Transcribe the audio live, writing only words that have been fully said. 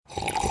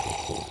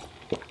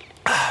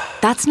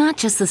That's not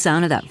just the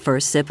sound of that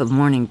first sip of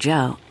Morning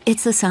Joe.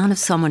 It's the sound of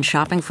someone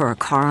shopping for a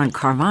car on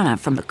Carvana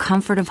from the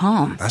comfort of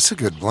home. That's a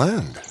good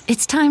blend.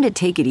 It's time to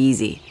take it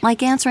easy,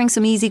 like answering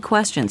some easy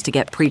questions to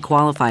get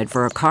pre-qualified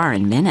for a car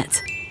in minutes.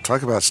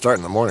 Talk about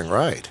starting the morning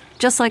right.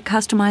 Just like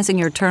customizing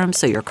your terms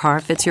so your car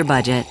fits your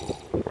budget.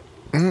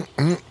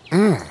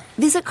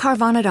 Visit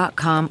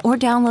Carvana.com or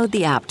download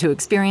the app to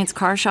experience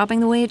car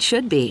shopping the way it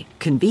should be.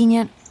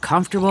 Convenient,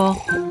 comfortable.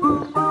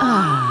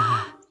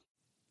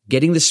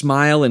 Getting the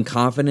smile and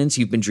confidence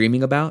you've been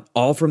dreaming about,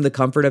 all from the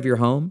comfort of your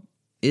home,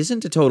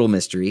 isn't a total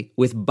mystery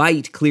with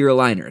Byte clear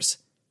aligners.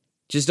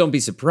 Just don't be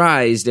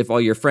surprised if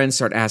all your friends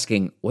start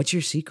asking, "What's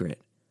your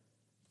secret?"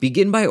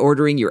 Begin by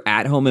ordering your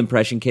at-home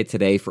impression kit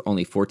today for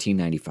only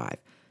 $14.95.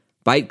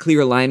 Byte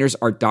clear aligners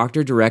are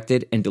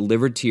doctor-directed and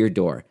delivered to your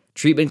door.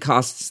 Treatment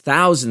costs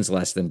thousands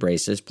less than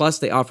braces, plus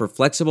they offer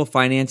flexible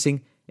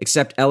financing,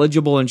 accept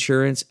eligible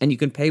insurance, and you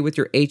can pay with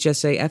your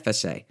HSA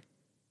FSA.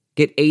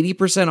 Get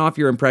 80% off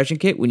your impression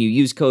kit when you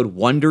use code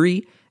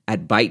WONDERY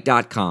at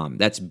Byte.com.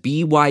 That's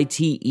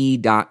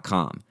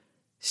BYTE.com.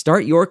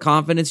 Start your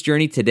confidence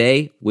journey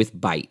today with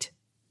Byte.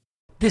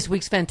 This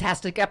week's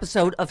fantastic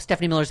episode of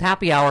Stephanie Miller's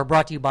Happy Hour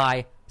brought to you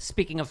by,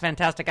 speaking of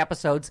fantastic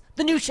episodes,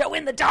 the new show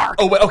In the Dark.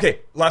 Oh, wait, okay.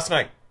 Last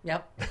night.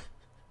 Yep.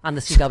 On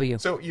the CW.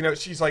 So,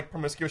 she's like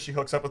promiscuous. She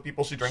hooks up with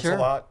people. She drinks Sure. a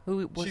lot.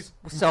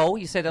 So,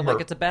 you say that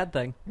like it's a bad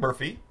thing.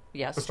 Murphy.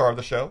 Yes. The star of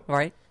the show.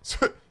 Right.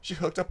 So, she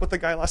hooked up with a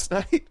guy last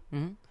night.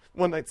 Mm-hmm.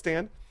 One night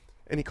stand.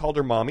 And he called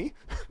her mommy.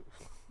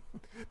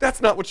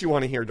 That's not what you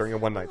want to hear during a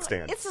one night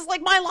stand. This is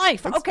like my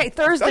life. Okay,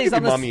 Thursdays Thursdays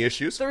on the mommy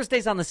issues.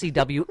 Thursdays on the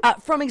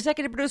CW. From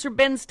executive producer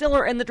Ben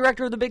Stiller and the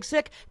director of The Big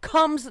Sick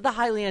comes the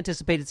highly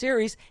anticipated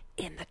series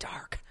In the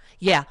Dark.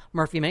 Yeah,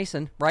 Murphy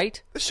Mason,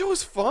 right? The show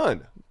is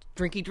fun.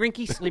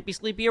 Drinky,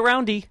 sleepy,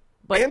 aroundy.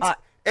 But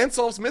and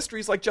solves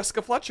mysteries like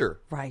Jessica Fletcher.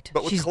 Right.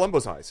 But with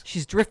Columbo's eyes.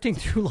 She's drifting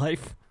through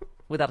life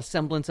without a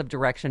semblance of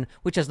direction,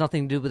 which has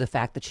nothing to do with the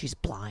fact that she's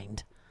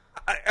blind.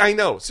 I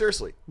know,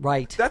 seriously.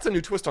 Right. That's a new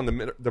twist on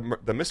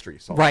the mystery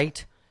solve.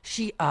 Right.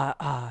 She,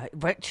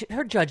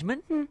 her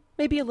judgment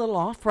may be a little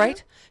off,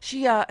 right?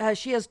 Yeah.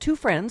 She has two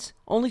friends,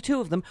 only two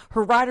of them,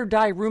 her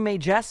ride-or-die roommate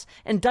Jess,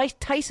 and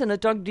Tyson, a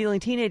drug-dealing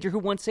teenager who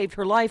once saved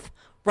her life,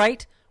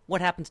 right?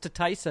 What happens to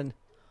Tyson?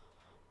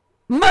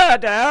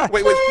 Murder!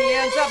 Wait. He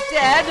ends up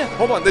dead.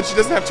 Hold on, then she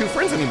doesn't have two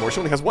friends anymore.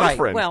 She only has one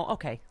friend. Well,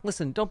 okay.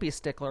 Listen, don't be a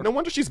stickler. No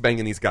wonder she's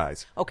banging these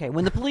guys. Okay,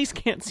 when the police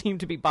can't seem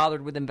to be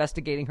bothered with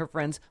investigating her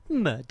friend's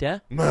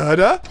murder.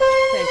 Murder?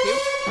 Thank you.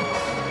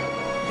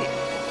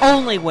 The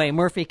only way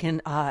Murphy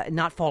can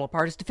not fall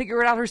apart is to figure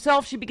it out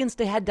herself. She begins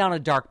to head down a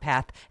dark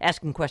path,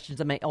 asking questions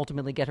that may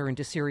ultimately get her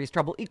into serious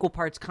trouble. Equal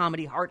parts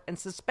comedy, heart, and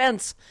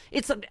suspense.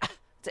 It's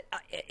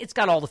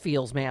got all the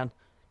feels, man.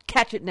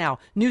 Catch it now.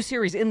 New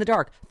series In the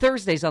Dark,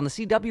 Thursdays on the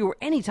CW or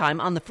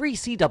anytime on the free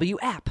CW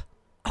app.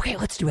 Okay,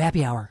 let's do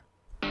Happy Hour.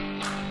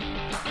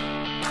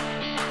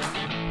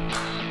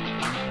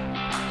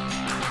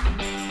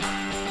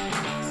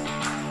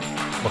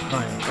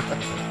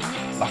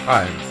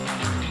 Behind.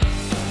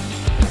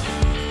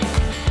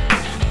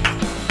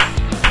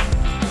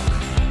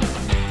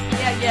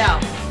 Yeah.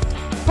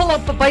 Pull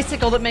up the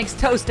bicycle that makes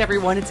toast,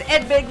 everyone. It's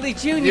Ed Begley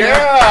Jr.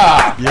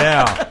 Yeah!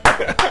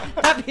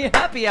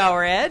 Happy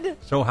hour, Ed.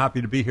 So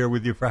happy to be here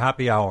with you for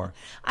Happy Hour.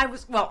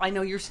 I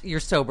know you're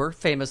sober,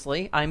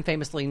 famously. I'm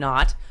famously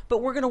not.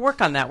 But we're going to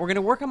work on that. We're going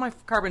to work on my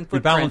carbon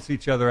footprint. We balance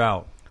each other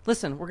out.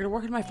 Listen, we're going to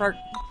work on my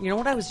You know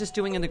what I was just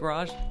doing in the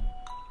garage?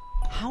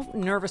 How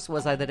nervous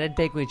was I that Ed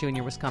Begley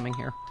Jr. was coming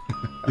here?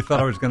 You thought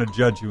I was going to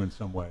judge you in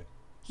some way.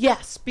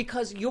 Yes,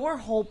 because your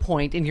whole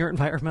point in your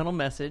environmental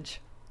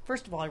message...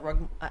 First of all,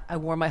 I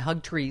wore my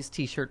Hug Trees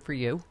T-shirt for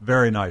you.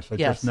 Very nice. I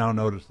just now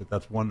noticed it.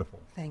 That's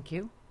wonderful. Thank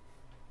you.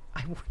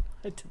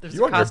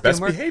 You're on your best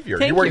behavior.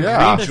 Thank you wore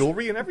green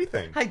jewelry and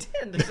everything. I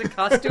did. There's a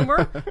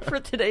costumer for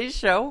today's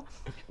show.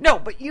 No,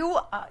 but you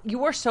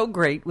are so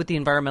great with the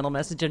environmental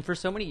message and for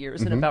so many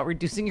years and about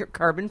reducing your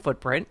carbon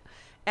footprint.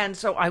 And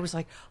so I was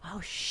like,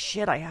 oh,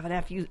 shit, I have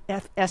an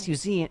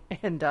SUZ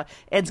and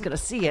Ed's going to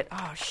see it.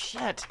 Oh,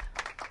 shit.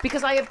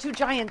 Because I have two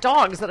giant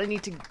dogs that I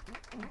need to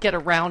get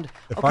around.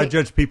 If I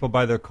judge people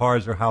by their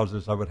cars or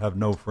houses, I would have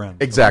no friends.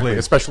 Exactly,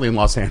 especially in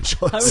Los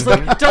Angeles. I was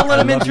like, don't let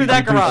them in through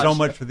that garage. You do so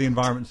much for the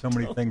environment, so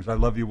many things. I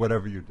love you,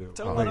 whatever you do.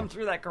 Don't let them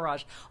through that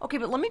garage. Okay,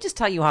 but let me just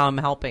tell you how I'm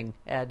helping,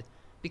 Ed,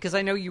 because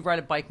I know you ride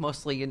a bike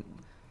mostly. And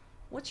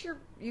what's your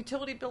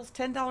utility bills?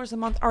 $10 a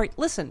month. All right,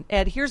 listen,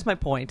 Ed. Here's my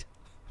point.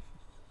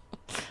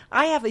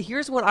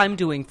 Here's what I'm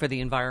doing for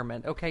the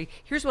environment. Okay,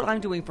 here's what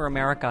I'm doing for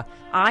America.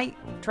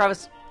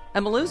 Travis.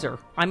 I'm a loser.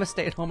 I'm a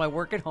stay-at-home. I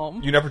work at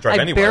home. You never drive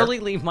anywhere. I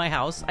barely leave my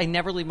house. I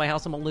never leave my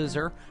house. I'm a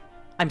loser.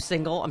 I'm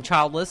single. I'm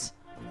childless.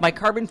 My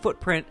carbon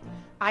footprint.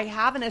 I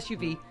have an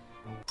SUV.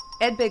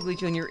 Ed Begley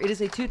Jr. It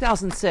is a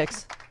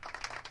 2006.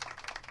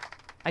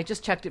 I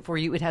just checked it for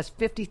you. It has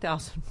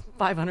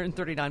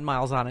 50,539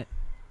 miles on it.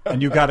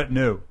 And you got it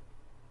new.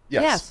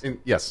 Yes.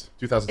 Yes,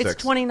 2006.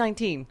 It's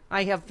 2019.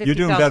 I have 50,000.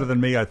 You're doing better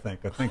than me, I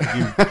think. I think if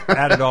you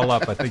add it all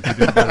up, I think you're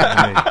doing better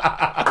than me.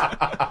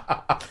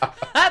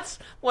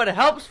 what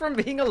helps from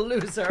being a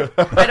loser.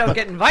 I don't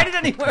get invited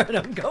anywhere. I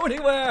don't go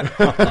anywhere.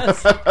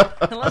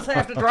 Unless I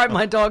have to drive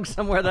my dog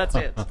somewhere, that's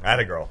it.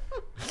 Atta girl.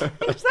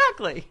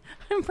 Exactly.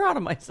 I'm proud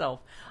of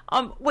myself.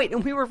 Wait,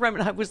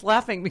 and I was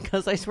laughing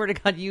because I swear to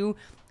God, you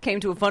came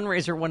to a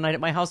fundraiser one night at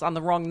my house on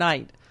the wrong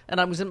night. And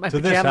I was in my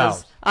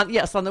pajamas.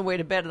 Yes, on the way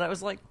to bed. And I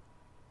was like,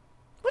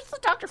 what's the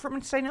doctor from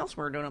St.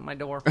 Elsewhere doing at my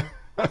door?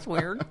 That's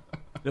weird.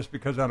 Just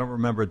because I don't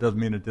remember, it doesn't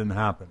mean it didn't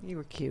happen. You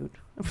were cute.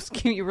 It was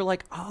cute. You were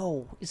like,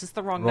 oh, is this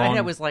the wrong night?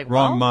 I was like,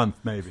 wrong month,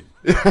 maybe.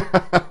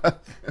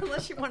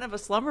 Unless you want to have a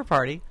slumber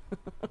party.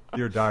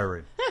 Your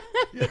diary.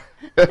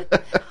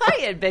 Hi,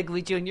 Ed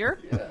Begley Jr.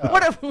 Yeah.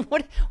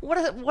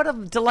 What a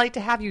delight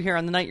to have you here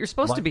on the night you're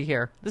supposed to be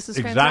here. This is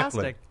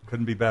fantastic.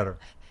 Couldn't be better.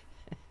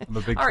 I'm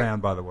a big fan,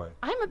 by the way.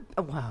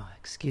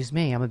 Excuse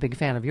me. I'm a big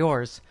fan of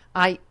yours.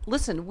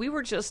 Listen, we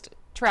were just,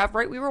 Trav,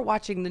 right? We were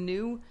watching the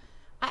new,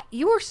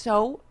 you are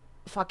so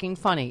fucking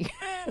funny.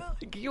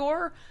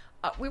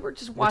 We were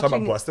just watching. We're talking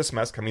about Bless This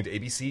Mess coming to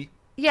ABC.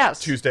 Yes.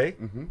 Tuesday.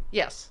 Mm-hmm.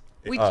 Yes.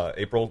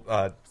 April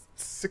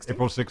 16th.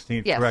 April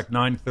 16th, yes. Correct.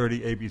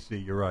 9:30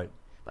 ABC. You're right.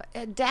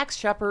 Dax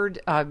Shepard.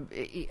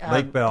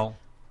 Lake Bell.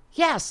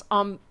 Yes.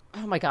 Oh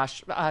my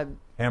gosh.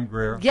 Pam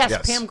Grier.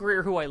 Yes, Pam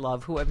Grier, who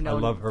I've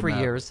known for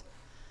years.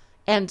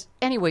 And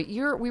anyway,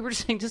 we were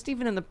just saying, just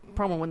even in the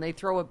promo when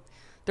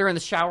they're in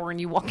the shower and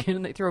you walk in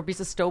and they throw a piece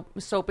of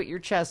soap at your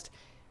chest.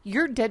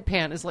 Your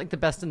deadpan is like the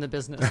best in the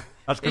business.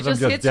 That's because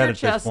I'm just dead at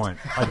this point.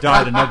 I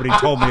died and nobody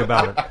told me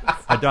about it.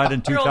 I died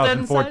in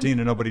 2014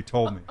 and nobody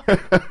told me.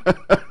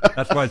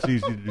 That's why it's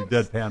easy to do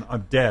deadpan.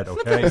 I'm dead,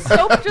 okay?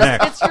 Soap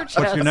just hits your chest.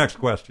 What's your next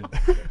question?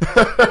 And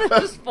it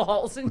just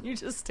falls and you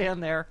just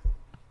stand there.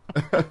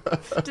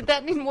 Did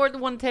that need more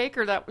than one take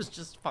or that was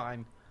just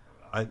fine?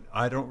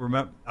 I don't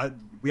remember.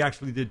 We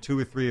actually did 2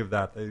 or 3 of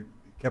that. They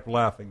kept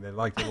laughing. They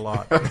liked it a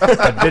lot.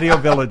 At Video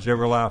Village, they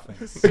were laughing.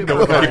 No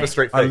one could keep a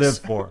straight face. I live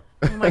for.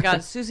 Oh my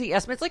God, Susie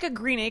Essman. It's like a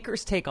Green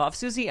Acres takeoff.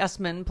 Susie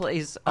Essman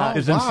plays.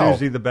 Isn't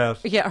Susie the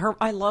best? Yeah,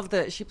 I love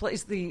she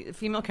plays the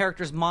female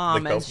character's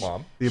mom. Lake Bell's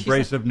mom. The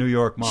abrasive New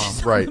York mom.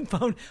 She's right. on the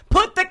phone.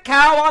 Put the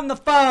cow on the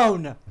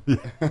phone.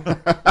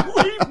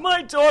 Leave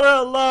my daughter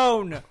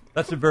alone.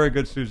 That's a very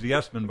good Susie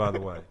Essman, by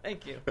the way.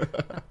 Thank you.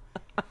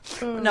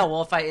 No,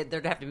 well,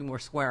 there'd have to be more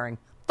swearing.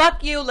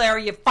 Fuck you,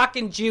 Larry, you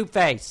fucking Jew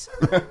face.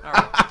 All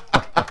right.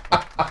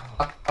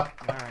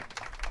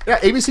 Yeah,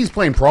 ABC's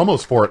playing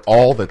promos for it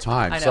all the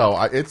time. I know. So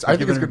I think it's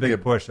going to be a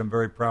push. I'm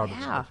very proud of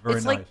it. Yeah,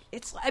 It's very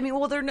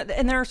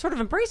nice. they're sort of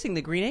embracing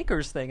the Green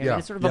Acres thing. I mean,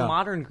 it's sort of a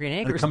modern Green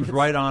Acres.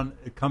 And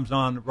it comes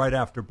on right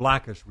after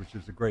Blackish, which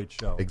is a great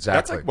show. Exactly.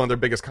 That's like one of their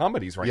biggest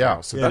comedies right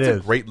now. So that's a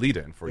great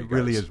lead-in for you guys. It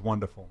really is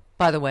wonderful.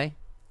 By the way,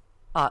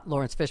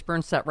 Lawrence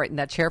Fishburne sat right in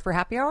that chair for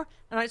happy hour,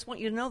 and I just want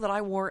you to know that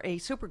I wore a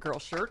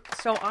Supergirl shirt,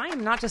 so I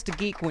am not just a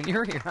geek when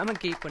you're here. I'm a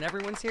geek when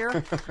everyone's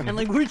here. I'm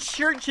like, which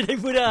shirt should I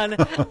put on?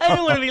 I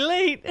don't want to be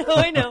late. Oh,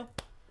 I know.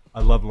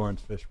 I love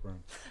Lawrence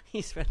Fishburne.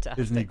 He's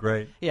fantastic. Isn't he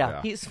great?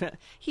 Yeah.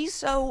 He's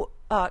so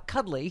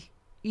cuddly.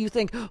 You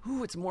think,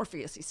 ooh, it's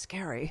Morpheus. He's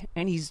scary,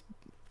 and he's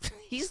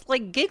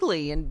like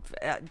giggly and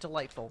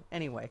delightful.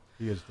 Anyway,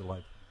 he is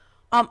delightful.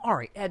 All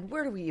right, Ed,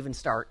 where do we even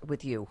start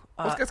with you?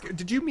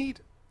 Did you meet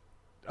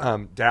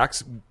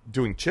Dax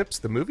doing Chips,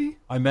 the movie?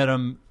 I met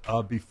him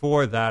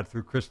before that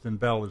through Kristen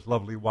Bell, his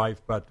lovely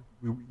wife, but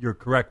you're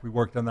correct. We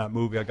worked on that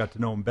movie. I got to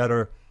know him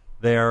better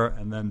there,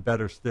 and then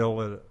better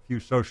still at a few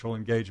social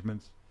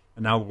engagements,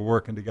 and now we're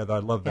working together. I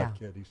love that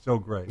kid. He's so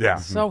great. Yeah.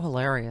 So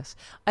hilarious.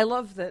 I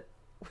love that.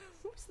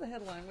 What's the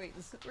headline? Wait,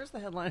 where's the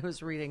headline I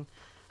was reading?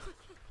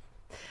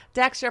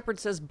 Dax Shepard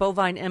says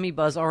bovine Emmy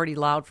buzz already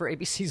loud for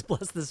ABC's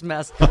Bless This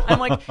Mess. I'm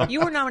like, you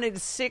were nominated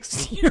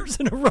 6 years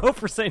in a row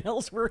for St.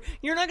 Elsewhere.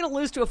 You're not going to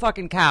lose to a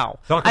fucking cow.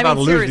 Talk about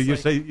a loser.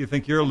 Seriously. You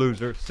think you're a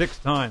loser 6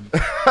 times.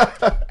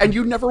 And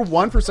you never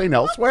won for St.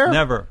 Elsewhere?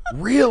 Never.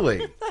 Really?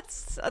 That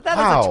is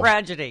a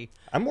tragedy.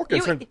 I'm more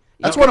concerned.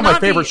 That's one of my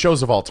favorite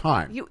shows of all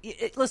time.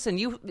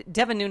 Listen,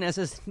 Devin Nunes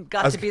has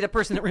got to be the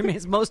person that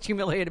remains most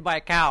humiliated by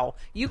a cow.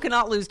 You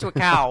cannot lose to a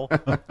cow.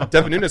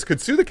 Devin Nunes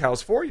could sue the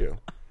cows for you.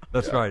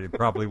 That's right. He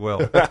probably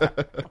will.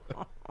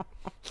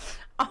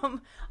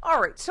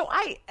 All right. So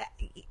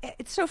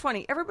it's so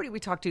funny. Everybody we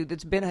talk to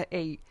that's been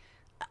a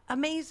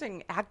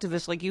amazing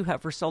activist like you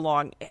have for so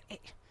long,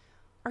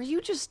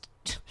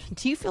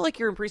 do you feel like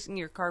you're increasing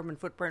your carbon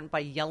footprint by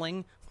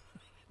yelling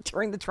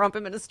during the Trump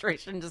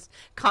administration, just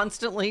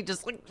constantly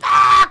just like,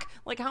 fuck!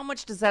 Like, how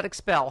much does that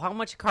expel? How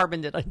much carbon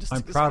did I just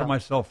I'm expel? proud of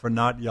myself for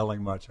not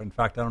yelling much. In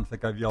fact, I don't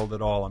think I've yelled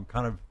at all. I'm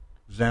kind of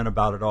zen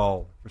about it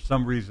all. For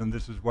some reason,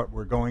 this is what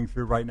we're going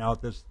through right now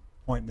at this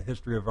point in the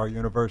history of our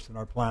universe and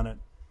our planet.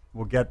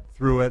 We'll get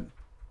through it,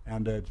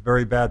 and it's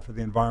very bad for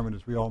the environment,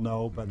 as we all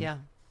know, but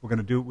we're going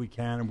to do what we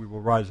can, and we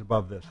will rise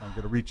above this. I'm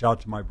going to reach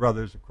out to my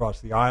brothers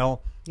across the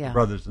aisle,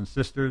 brothers and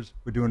sisters.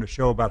 We're doing a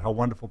show about how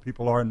wonderful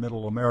people are in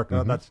Middle America.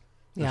 Mm-hmm. That's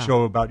a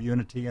show about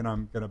unity, and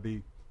I'm going to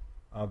be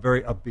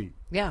very upbeat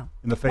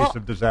in the face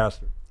of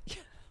disaster.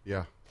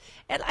 Yeah.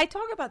 And I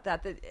talk about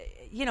that,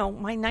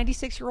 my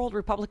 96-year-old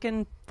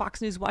Republican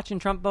Fox News watching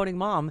Trump voting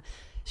mom,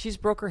 she's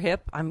broke her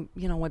hip. I'm,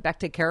 went back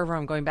to take care of her.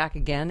 I'm going back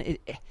again.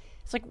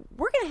 It's like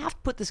we're going to have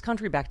to put this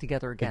country back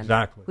together again.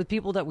 Exactly. With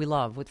people that we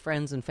love, with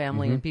friends and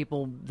family and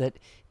people that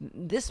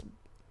this.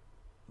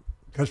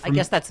 I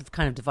guess that's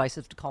kind of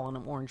divisive to call him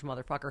an orange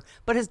motherfucker,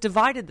 but has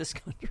divided this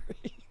country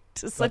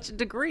to such a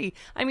degree.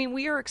 I mean,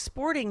 we are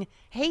exporting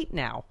hate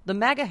now. The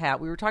MAGA hat,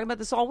 we were talking about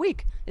this all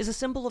week, is a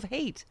symbol of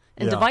hate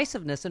and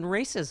divisiveness and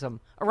racism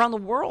around the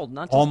world.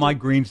 Not just all my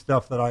green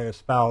stuff that I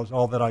espouse,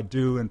 all that I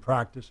do and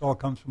practice, all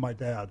comes from my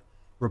dad,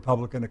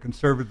 Republican, a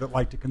conservative that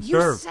liked to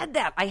conserve. You said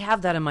that. I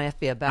have that in my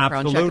FBI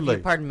background Absolutely.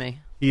 check. Pardon me.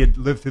 He had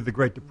lived through the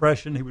Great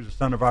Depression. He was a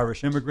son of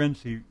Irish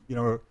immigrants.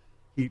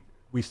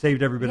 We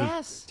saved every bit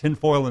of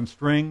tinfoil and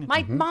string.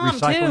 My mom,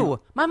 too.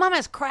 My mom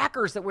has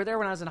crackers that were there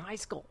when I was in high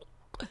school.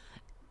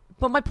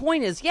 But my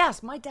point is,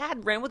 yes, my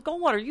dad ran with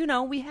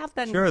Goldwater. We have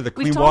that. Sure, the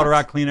Clean Water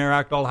Act, Clean Air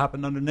Act all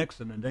happened under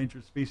Nixon.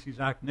 Endangered Species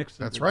Act,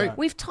 Nixon. That's right.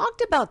 We've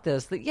talked about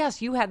this, that,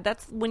 yes, you had,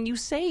 that's when you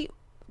say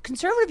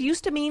conservative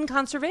used to mean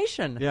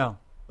conservation. Yeah,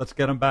 let's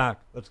get them back.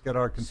 Let's get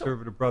our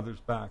conservative brothers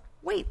back.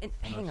 Wait,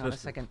 hang on a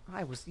second.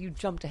 You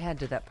jumped ahead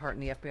to that part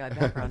in the FBI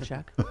background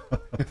check.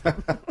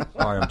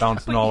 Sorry, I'm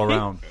bouncing all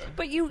around.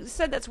 But you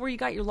said that's where you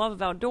got your love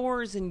of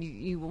outdoors, and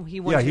he wanted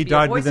to be he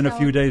died Boy within Scout. a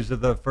few days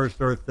of the first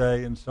Earth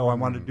Day, and so I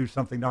wanted to do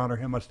something to honor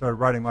him. I started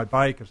riding my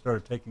bike. I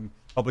started taking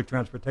public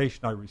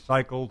transportation. I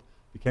recycled,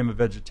 became a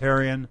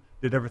vegetarian,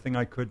 did everything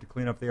I could to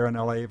clean up the air in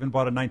L.A. Even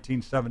bought a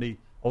 1970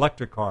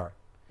 electric car.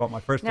 Bought my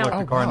first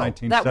electric car in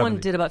 1970. That one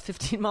did about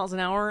 15 miles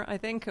an hour, I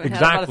think. It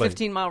Exactly. had about a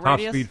 15-mile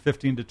radius. Top speed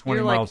 15 to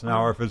 20 miles an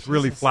hour. If it was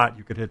really flat,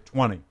 you could hit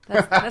 20.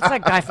 That's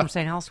that guy from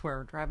St.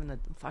 Elsewhere driving the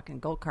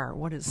fucking go-kart.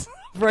 What is...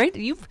 Right?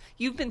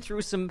 You've been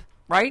through some...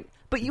 Right?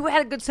 But you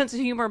had a good sense of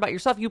humor about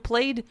yourself. You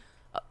played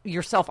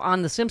yourself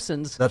on The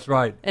Simpsons. That's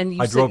right.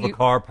 And I drove a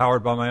car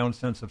powered by my own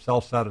sense of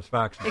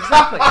self-satisfaction.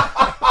 Exactly.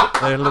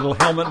 I had a little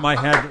helmet in my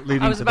head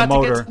leading to the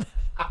motor.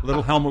 A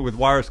little helmet with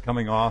wires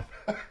coming off,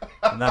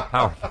 and that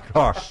powered the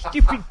car.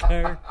 Stupid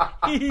car.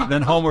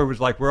 Then Homer was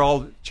like, we're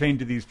all chained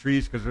to these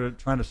trees because they're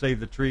trying to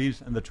save the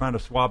trees, and they're trying to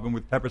swab him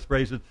with pepper spray.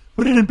 He says,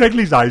 put it in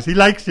Begley's eyes. He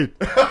likes it.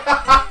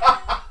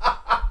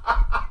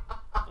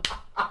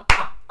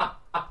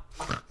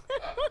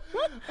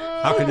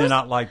 How can you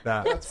not like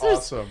that? That's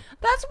awesome.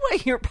 That's why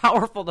you're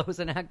powerful, though, as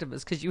an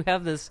activist, because you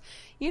have this,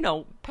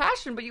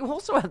 passion, but you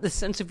also have this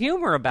sense of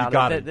humor about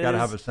it. You got to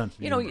have a sense of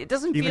humor. It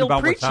doesn't Even feel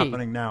about preachy. what's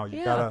happening now.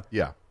 You got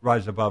to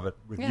rise above it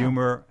with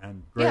humor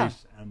and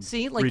grace and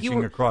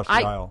reaching across the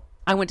aisle.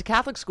 I went to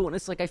Catholic school, and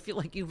it's like I feel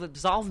like you've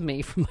absolved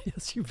me from my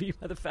SUV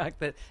by the fact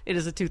that it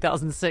is a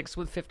 2000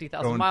 with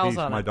 50,000 miles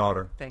on it. My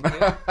daughter. Thank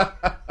you.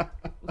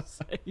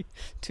 Say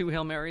 2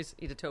 Hail Marys,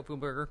 eat a tofu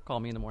burger,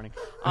 call me in the morning.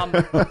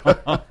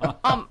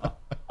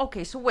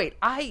 Okay, so wait.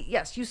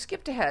 You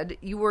skipped ahead.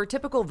 You were a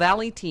typical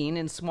Valley teen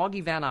in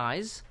smoggy Van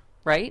Nuys,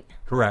 right?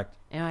 Correct.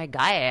 And a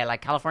guy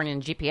like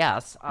Californian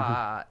GPS.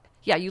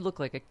 Yeah, you look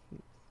like a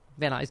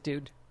Van Nuys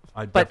dude.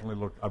 I definitely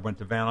look. I went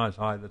to Van Nuys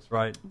High. That's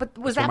right. But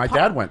was That's that where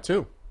my dad went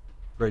too?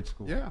 Great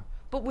school. Yeah.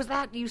 But was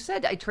that, you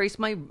said, I traced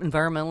my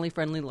environmentally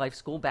friendly life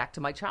school back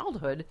to my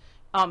childhood.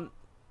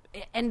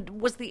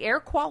 And was the air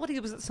quality,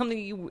 was it something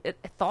you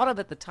thought of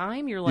at the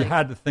time? You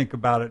had to think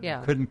about it. Yeah.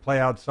 You couldn't play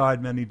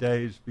outside many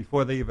days.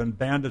 Before they even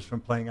banned us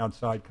from playing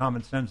outside,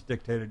 common sense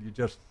dictated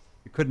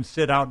you couldn't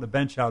sit out on the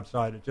bench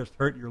outside. It just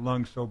hurt your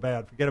lungs so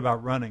bad. Forget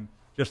about running.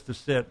 Just to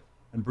sit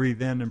and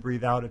breathe in and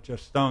breathe out, it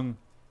just stung.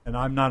 And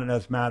I'm not an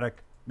asthmatic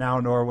now,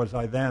 nor was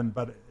I then,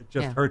 but it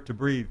just hurt to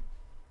breathe.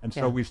 And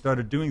so we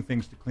started doing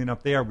things to clean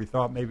up the air. We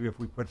thought maybe if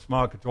we put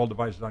smog control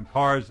devices on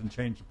cars and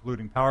changed the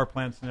polluting power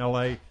plants in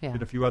L.A.,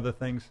 did a few other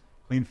things,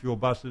 clean fuel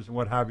buses and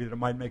what have you, that it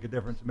might make a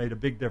difference. It made a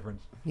big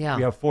difference. Yeah.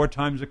 We have 4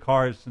 times the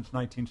cars since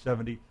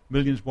 1970,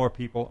 millions more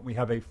people, and we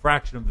have a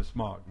fraction of the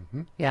smog.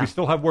 Mm-hmm. Yeah. We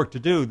still have work to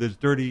do. There's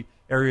dirty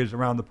areas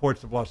around the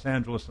ports of Los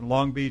Angeles and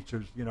Long Beach.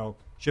 There's,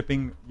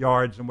 shipping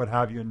yards and what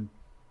have you,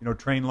 and,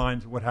 train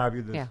lines and what have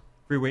you. There's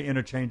freeway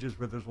interchanges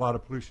where there's a lot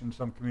of pollution in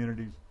some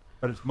communities.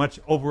 But it's much,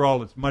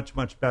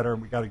 much better,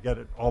 and we got to get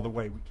it all the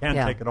way. We can't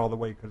take it all the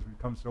way because we've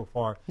come so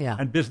far. Yeah.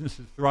 And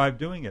businesses thrive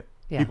doing it.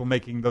 Yeah. People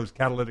making those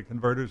catalytic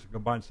converters and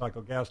combined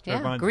cycle gas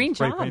turbines, green and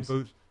spray jobs. paint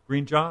booths,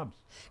 green jobs.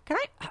 Can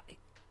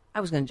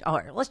I was going to, all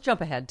right, let's jump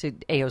ahead to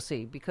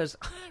AOC, because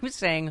I was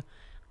saying,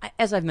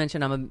 as I've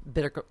mentioned, I'm a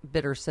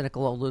bitter,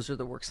 cynical old loser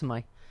that works in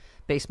my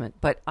basement.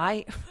 But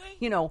I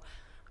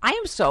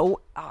am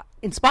so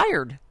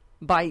inspired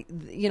by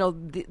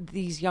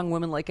these young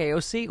women like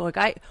AOC.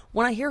 Like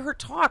when I hear her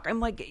talk, I'm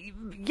like,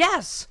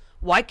 yes.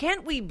 Why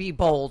can't we be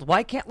bold?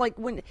 Why can't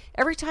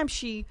every time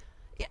she?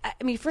 I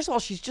mean, first of all,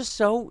 she's just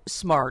so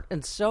smart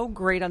and so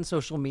great on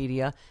social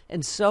media,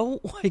 and so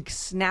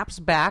snaps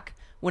back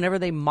whenever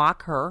they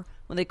mock her,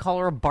 when they call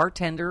her a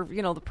bartender.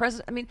 The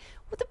president. I mean,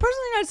 with the president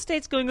of the United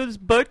States going, "Oh, this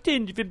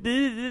bartender,"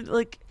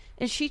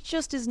 and she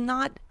just is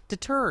not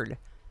deterred.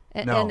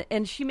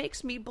 And she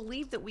makes me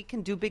believe that we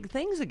can do big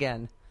things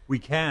again. We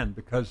can,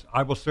 because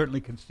I will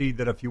certainly concede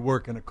that if you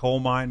work in a coal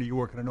mine or you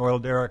work in an oil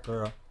derrick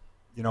or a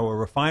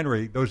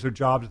refinery, those are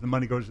jobs and the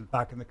money goes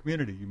back in the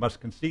community. You must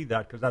concede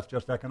that because that's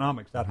just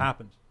economics. That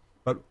happens.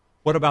 But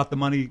What about the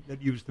money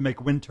that used to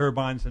make wind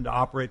turbines and to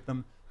operate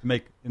them, to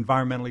make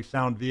environmentally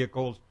sound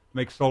vehicles, to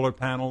make solar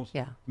panels,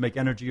 to make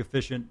energy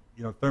efficient,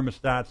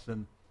 thermostats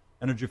and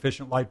energy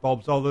efficient light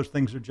bulbs? All those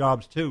things are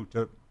jobs too.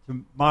 To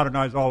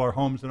modernize all our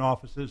homes and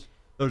offices,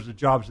 those are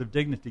jobs of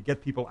dignity.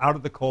 Get people out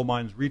of the coal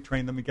mines,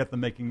 retrain them, and get them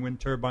making wind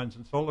turbines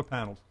and solar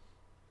panels.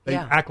 They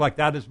act like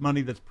that is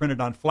money that's printed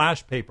on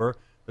flash paper,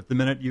 that the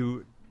minute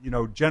you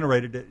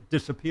generate it, it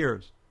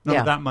disappears. None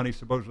of that money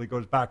supposedly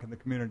goes back in the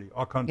community.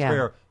 Au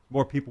contraire,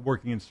 more people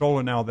working in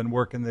solar now than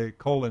work in the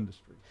coal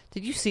industry.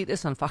 Did you see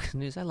this on Fox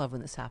News? I love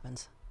when this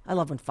happens. I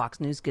love when Fox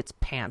News gets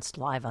pantsed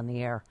live on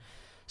the air.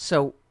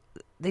 So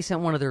they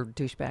sent one of their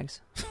douchebags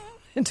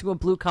into a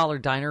blue-collar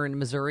diner in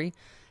Missouri,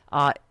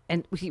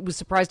 and he was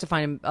surprised to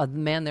find a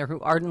man there who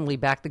ardently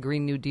backed the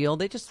Green New Deal.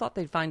 They just thought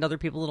they'd find other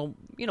people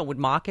would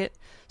mock it.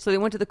 So they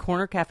went to the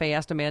corner cafe,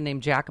 asked a man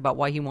named Jack about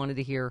why he wanted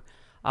to hear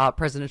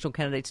presidential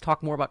candidates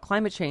talk more about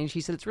climate change.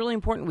 He said it's really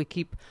important we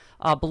keep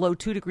below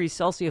 2 degrees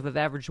Celsius of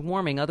average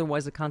warming.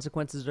 Otherwise, the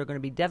consequences are going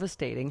to be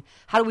devastating.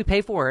 How do we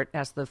pay for it?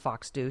 Asked the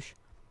Fox douche.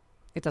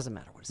 It doesn't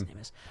matter what his name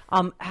is.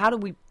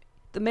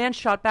 The man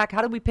shot back,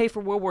 how do we pay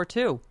for World War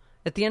II?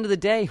 At the end of the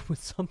day,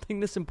 with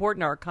something this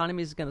important, our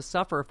economy is going to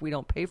suffer if we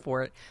don't pay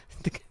for it.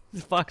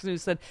 The Fox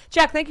News said,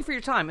 Jack, thank you for your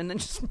time, and then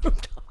just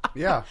moved on.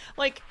 Yeah.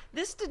 Like,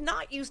 this did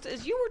not used to,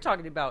 as you were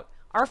talking about,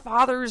 our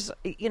fathers,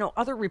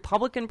 other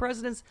Republican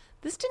presidents,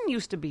 this didn't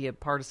used to be a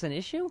partisan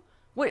issue.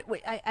 Wait,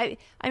 I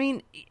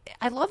mean,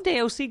 I loved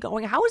AOC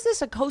going, how is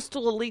this a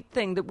coastal elite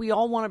thing that we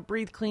all want to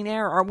breathe clean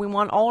air, or we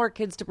want all our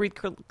kids to breathe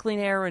clean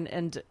air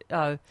and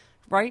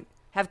right,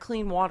 have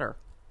clean water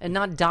and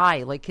not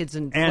die like kids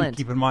in Flint? And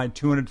keep in mind,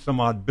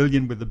 200-some-odd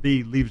billion with a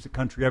B leaves the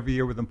country every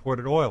year with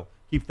imported oil.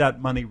 Keep that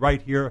money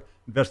right here,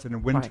 invested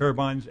in wind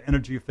turbines,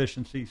 energy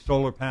efficiency,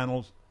 solar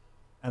panels.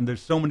 And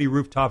there's so many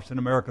rooftops in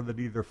America that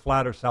are either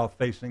flat or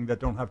south-facing that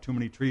don't have too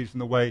many trees in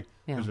the way.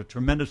 Yeah. There's a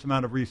tremendous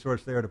amount of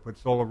resource there to put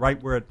solar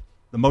right where it's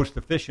the most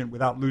efficient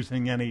without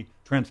losing any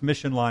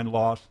transmission line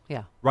loss.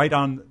 Yeah. Right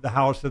on the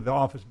house or the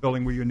office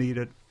building where you need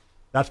it.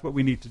 That's what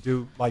we need to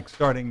do, like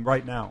starting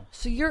right now.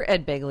 So you're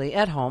Ed Begley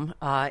at home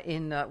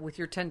with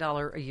your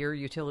 $10 a year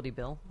utility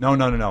bill. No.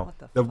 What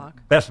the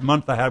fuck? Best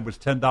month I had was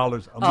 $10 a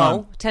month.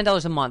 Oh,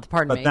 $10 a month.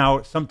 Pardon me. But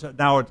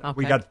now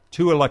we got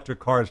 2 electric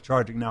cars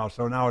charging now,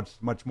 so now it's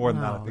much more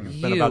than that. I think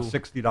it's been about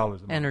 $60 a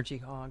month. Energy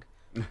hog.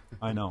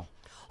 I know.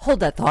 Hold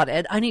that thought,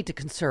 Ed. I need to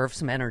conserve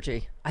some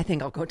energy. I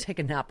think I'll go take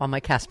a nap on my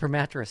Casper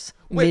mattress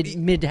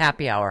mid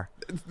happy hour.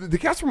 The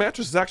Casper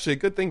mattress is actually a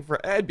good thing for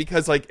Ed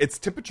because, it's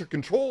temperature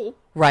control.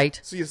 Right.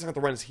 So he doesn't have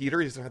to run his heater.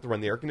 He doesn't have to run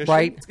the air conditioner.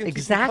 Right. It's gonna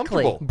Exactly. Keep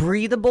him comfortable.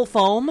 Breathable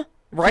foam.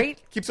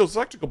 Right? Keeps those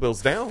electrical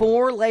bills down.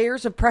 4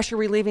 layers of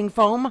pressure-relieving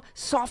foam,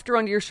 softer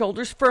under your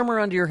shoulders, firmer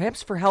under your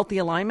hips for healthy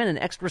alignment and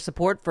extra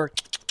support for,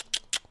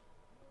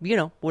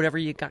 whatever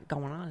you got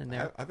going on in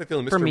there. I have a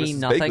feeling Mr. For and me, Mrs.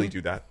 nothing. Bagley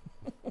do that.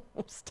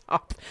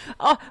 Stop.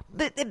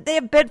 They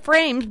have bed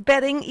frames,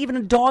 bedding, even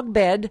a dog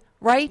bed,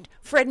 right?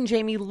 Fred and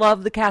Jamie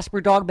love the Casper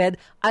dog bed.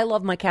 I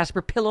love my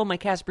Casper pillow, my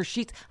Casper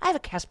sheets. I have a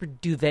Casper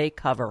duvet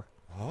cover.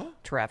 Huh?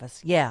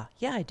 Travis. Yeah,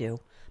 I do.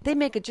 They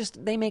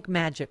make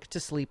magic to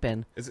sleep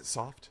in. Is it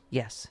soft?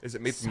 Yes. Is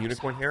it made from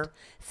unicorn hair?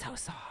 So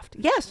soft.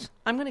 Yes,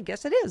 I'm going to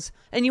guess it is.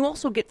 And you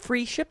also get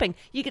free shipping.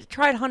 You get to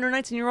try it 100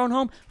 nights in your own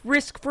home,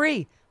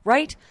 risk-free.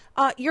 Right?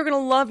 You're going to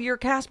love your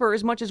Casper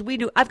as much as we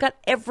do. I've got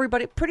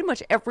pretty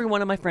much every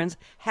one of my friends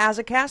has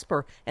a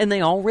Casper, and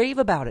they all rave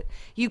about it.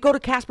 You go to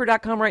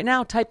Casper.com right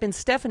now, type in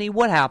Stephanie,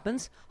 what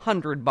happens?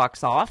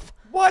 $100 off.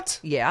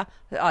 What? Yeah.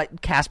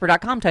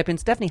 Casper.com, type in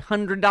Stephanie,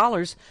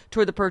 $100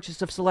 toward the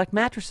purchase of select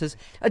mattresses.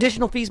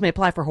 Additional fees may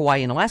apply for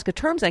Hawaii and Alaska.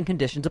 Terms and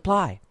conditions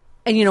apply.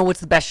 And you know what's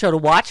the best show to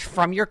watch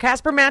from your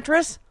Casper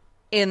mattress?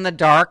 In the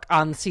Dark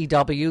on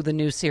CW, the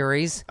new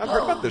series. I've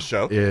heard about this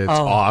show. It's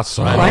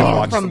awesome. I want to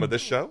watch some of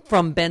this show.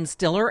 From Ben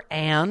Stiller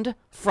and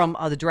from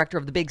the director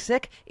of The Big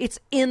Sick. It's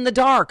In the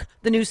Dark,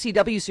 the new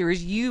CW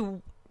series.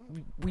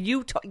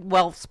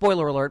 Well,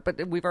 spoiler alert,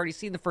 but we've already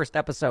seen the first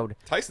episode.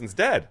 Tyson's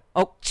dead.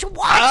 Oh,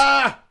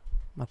 what?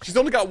 Okay. She's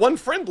only got one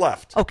friend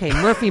left. Okay,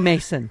 Murphy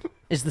Mason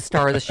is the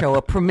star of the show,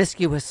 a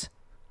promiscuous,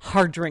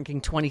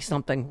 hard-drinking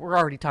 20-something. We're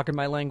already talking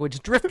my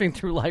language, drifting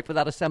through life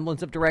without a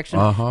semblance of direction.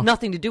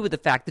 Nothing to do with the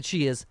fact that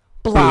she is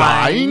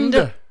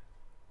blind.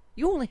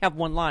 You only have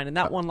one line, and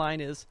that one line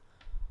is...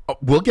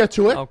 we'll get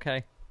to it.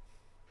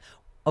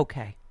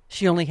 Okay.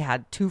 She only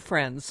had 2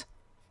 friends.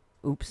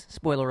 Oops,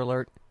 spoiler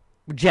alert.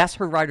 Jess,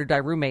 her ride-or-die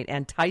roommate,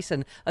 and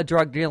Tyson, a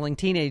drug-dealing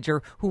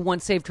teenager who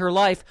once saved her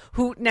life,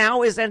 who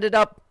now is ended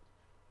up...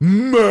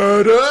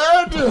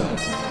 murdered!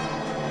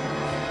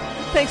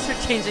 Thanks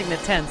for changing the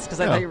tense, because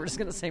I thought you were just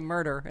going to say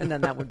murder, and then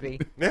that would be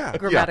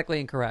grammatically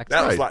incorrect.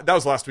 That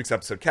was last week's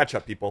episode. Catch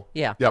up, people.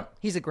 Yeah. Yep.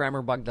 He's a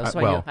grammar bug, though,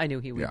 so I knew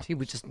he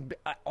would just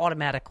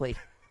automatically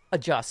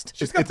adjust.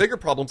 She's got bigger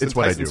problems since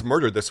Tyson's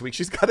murdered this week.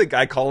 She's got a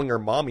guy calling her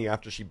mommy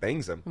after she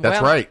bangs him.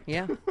 That's right.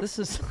 Yeah, this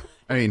is...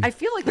 I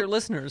feel like they're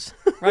listeners,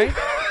 right?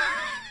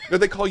 No,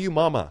 they call you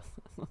mama.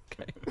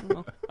 Okay.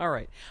 All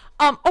right.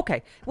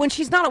 Okay. When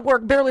she's not at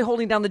work, barely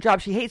holding down the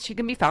job she hates, she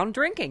can be found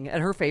drinking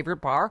at her favorite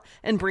bar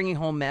and bringing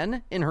home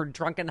men in her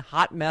drunken,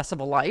 hot mess of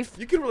a life.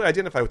 You can really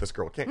identify with this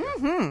girl, can't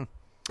you?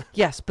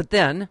 Yes, but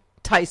then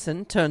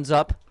Tyson turns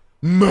up.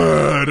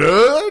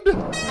 Murdered?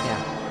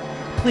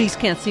 Yeah. Police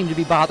can't seem to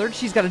be bothered.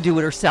 She's got to do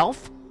it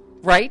herself,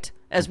 right?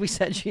 As we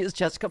said, she is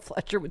Jessica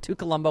Fletcher with 2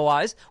 Columbo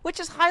eyes, which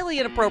is highly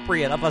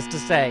inappropriate of us to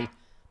say,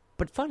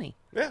 but funny.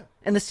 Yeah.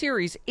 And the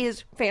series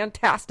is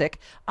fantastic.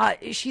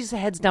 She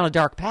heads down a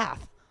dark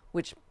path,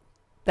 which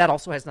that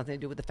also has nothing to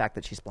do with the fact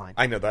that she's blind.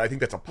 I know that. I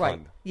think that's a pun.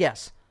 Right.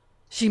 Yes.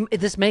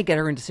 This may get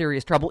her into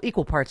serious trouble.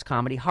 Equal parts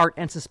comedy, heart,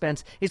 and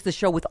suspense. It's the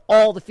show with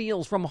all the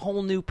feels from a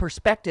whole new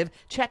perspective.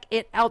 Check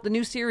it out. The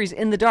new series,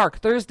 In the Dark,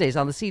 Thursdays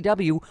on the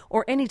CW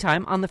or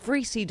anytime on the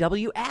free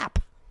CW app.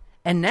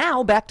 And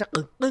now back to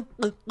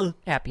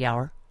happy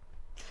hour.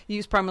 You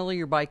use primarily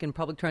your bike and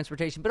public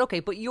transportation. But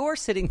okay, but you're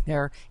sitting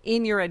there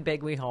in your Ed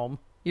Begley home,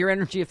 your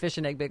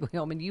energy-efficient Ed Begley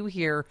home, and you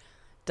hear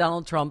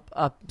Donald Trump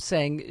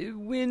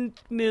saying,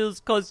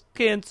 windmills cause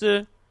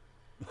cancer.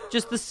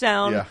 Just the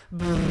sound.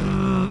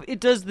 Yeah.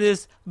 It does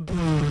this.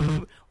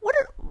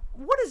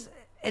 What is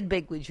Ed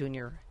Begley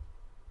Jr.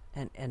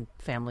 and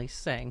family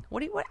saying?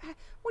 What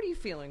are you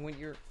feeling when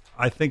you're?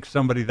 I think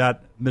somebody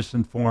that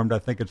misinformed, I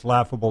think it's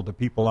laughable to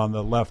people on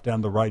the left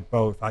and the right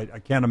both. I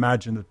can't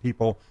imagine that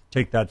people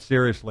take that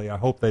seriously. I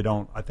hope they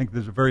don't. I think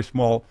there's a very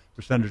small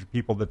percentage of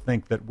people that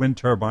think that wind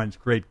turbines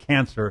create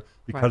cancer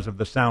because of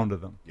the sound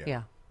of them.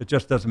 Yeah. It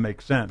just doesn't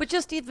make sense. But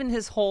just even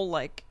his whole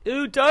like,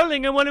 oh,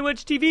 darling, I want to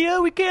watch TV.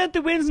 Oh, we can't.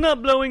 The wind's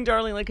not blowing,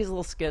 darling. Like his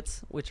little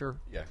skits, which are.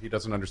 Yeah, he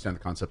doesn't understand the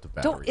concept of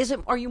batteries.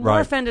 Are you more Right.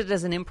 offended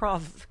as an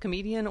improv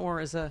comedian or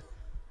as a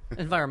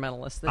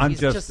environmentalist? That I'm he's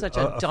just such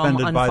a dumb,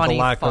 offended by the unfunny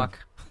lack fuck.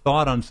 of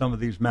thought on some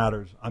of these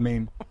matters. I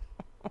mean,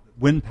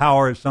 wind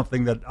power is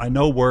something that I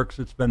know works.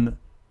 It's been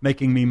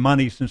making me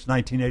money since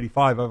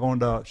 1985. I've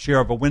owned a share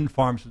of a wind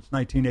farm since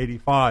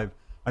 1985.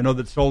 I know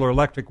that solar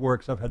electric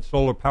works. I've had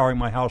solar powering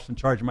my house and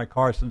charging my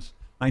car since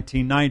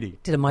 1990.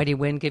 Did a mighty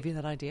wind give you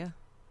that idea?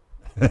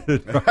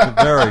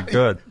 Very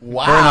good.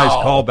 Wow. Very nice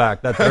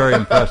callback. That's very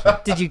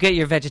impressive. Did you get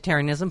your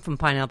vegetarianism from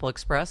Pineapple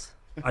Express?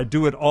 I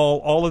do it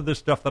all of this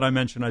stuff that I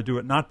mentioned, I do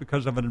it not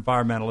because of an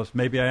environmentalist.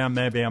 Maybe I am,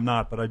 maybe I'm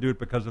not, but I do it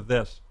because of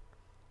this.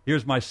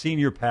 Here's my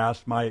senior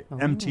pass, my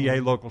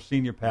MTA local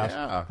senior pass.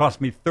 Yeah. Cost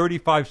me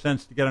 35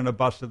 cents to get on a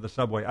bus to the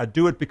subway. I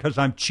do it because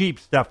I'm cheap,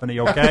 Stephanie,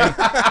 okay?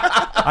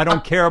 I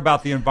don't care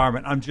about the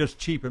environment. I'm just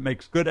cheap. It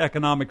makes good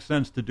economic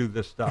sense to do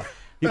this stuff.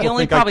 People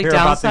only think I probably care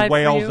about the downside for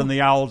whales you? and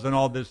the owls and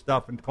all this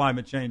stuff and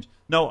climate change.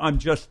 No, I'm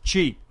just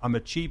cheap. I'm a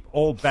cheap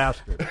old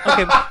bastard.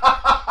 Okay.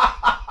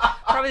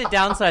 Probably the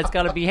downside's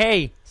got to be,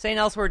 hey, St.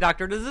 Elsewhere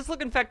doctor, does this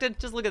look infected?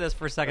 Just look at this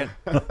for a second.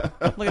 Look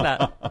at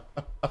that.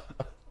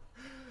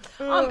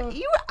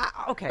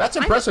 Okay. That's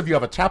impressive. You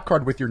have a tap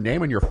card with your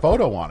name and your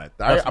photo on it.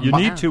 You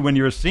need to when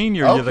you're a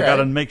senior. You've Okay. got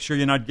to make sure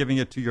you're not giving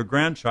it to your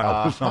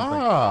grandchild or something.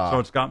 So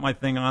it's got my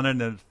thing on it,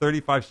 and it's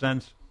 35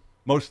 cents.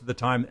 Most of the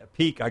time, at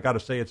peak, I got to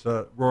say it's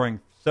a roaring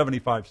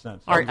 75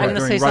 cents. All right, I'm going to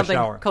during say rush something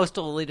hour.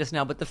 coastal elitist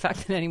now, but the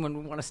fact that anyone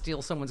would want to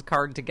steal someone's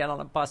card to get on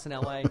a bus in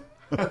L.A.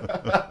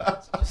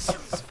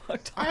 it's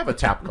fucked up. I have a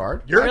tap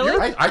card.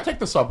 Really? I take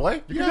the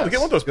subway. You're going to get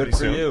one of those pretty For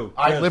soon. you.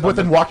 I Yes, live I'm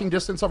within a- walking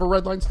distance of a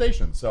red line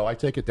station, so I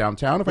take it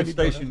downtown if I What need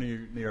station are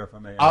you near, if I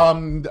may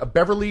ask?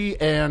 Beverly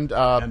and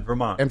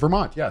Vermont. And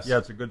Vermont, yes. Yeah,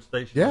 it's a good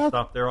station. Yeah. I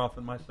stop there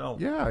often myself.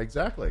 Yeah,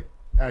 exactly.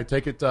 I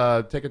take it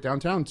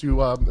downtown to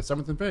the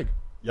 7th and Fig.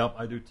 Yep,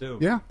 I do too.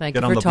 Yeah. Thank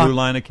Get you on for the talking. blue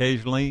line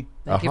occasionally.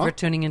 Thank you Uh-huh. for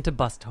tuning into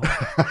Bus Talk.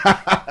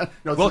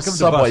 No, it's Welcome the to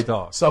Subway Bus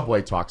Talk.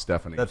 Subway Talk,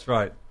 Stephanie. That's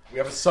right. We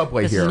have a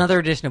Subway This here. is another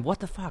edition of What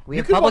the Fuck? We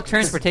have can public walk-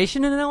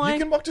 transportation in L.A.? You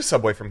can walk to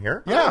Subway from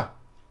here. Yeah.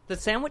 The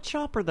sandwich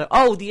shop or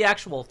the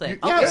actual thing?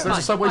 Yes, Okay, there's fine,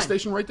 a Subway fine.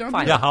 station right down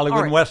Fine. here. Yeah, Hollywood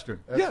All and right. Western.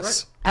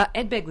 Yes.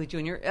 Ed Begley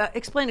Jr.,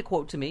 explain a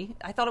quote to me.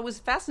 I thought it was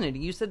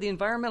fascinating. You said the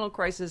environmental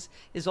crisis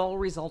is all a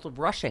result of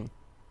rushing.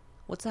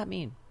 What's that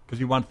mean? Because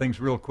you want things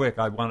real quick.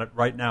 I want it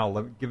right now.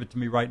 Give it to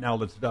me right now.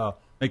 Let's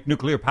make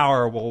nuclear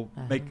power. We'll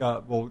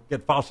we'll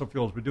get fossil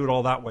fuels. We do it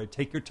all that way.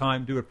 Take your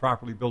time. Do it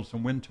properly. Build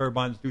some wind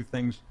turbines. Do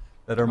things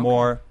that are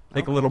more.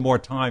 Take a little more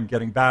time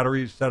getting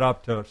batteries set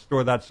up to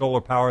store that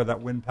solar power,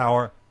 that wind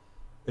power.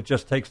 It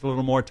just takes a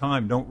little more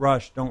time. Don't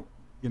rush. Don't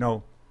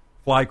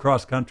fly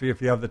cross country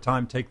if you have the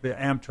time. Take the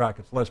Amtrak.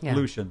 It's less Yeah.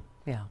 pollution.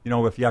 Yeah.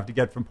 If you have to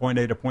get from point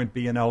A to point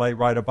B in L.A.,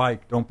 ride a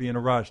bike. Don't be in a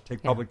rush.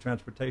 Take public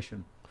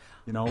transportation.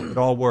 It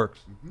all works.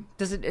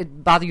 Does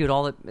it bother you at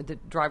all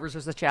that drivers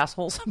are such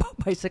assholes about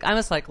bicycle? I'm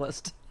a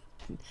cyclist.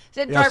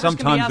 That Yeah, drivers can be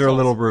sometimes they're a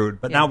little assholes.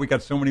 rude, but Yeah. now we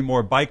got so many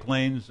more bike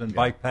lanes and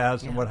bike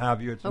paths and Yeah. what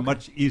have you. It's a Okay.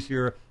 much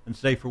easier and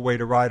safer way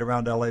to ride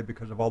around LA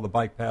because of all the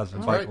bike paths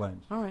and bike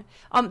lanes. All right.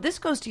 This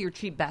goes to your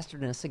cheap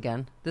bastardness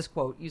again. This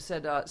quote. You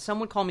said,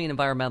 someone called me an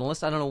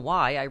environmentalist. I don't know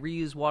why. I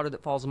reuse water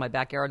that falls in my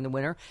backyard in the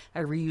winter.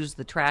 I reuse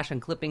the trash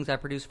and clippings I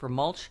produce for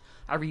mulch.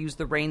 I reuse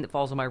the rain that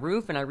falls on my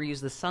roof, and I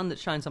reuse the sun that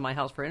shines on my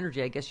house for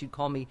energy. I guess you'd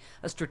call me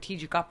a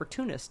strategic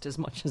opportunist as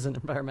much as an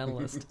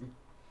environmentalist.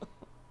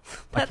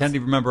 I can't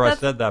even remember I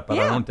said that, but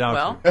I don't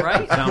doubt you.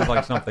 Right? It sounds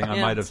like something I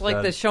might have it's said.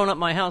 like they're showing up at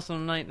my house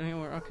on a night.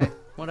 Okay,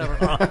 whatever.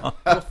 A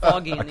little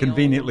foggy. I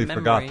conveniently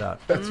forgot that.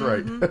 That's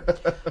right.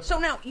 So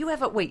now you have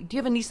do you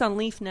have a Nissan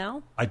Leaf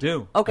now? I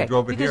do. Okay. I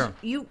drove it because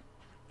here.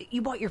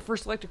 You bought your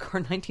first electric car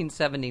in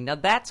 1970. Now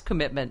that's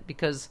commitment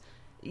because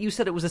you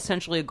said it was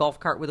essentially a golf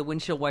cart with a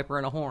windshield wiper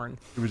and a horn.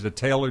 It was a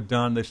Taylor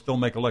done. They still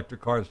make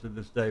electric cars to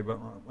this day, but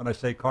when I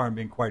say car, I'm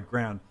being quite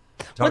grand.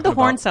 What'd the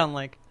horn sound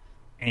like?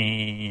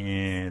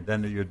 And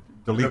then you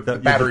delete The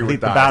battery would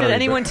die. Did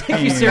anyone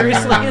take you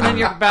seriously? And then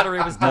your battery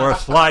was done. More a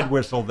slide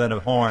whistle than a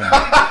horn.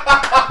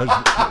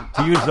 'Cause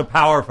to use the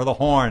power for the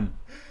horn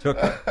took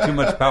too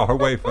much power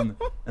away from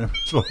and it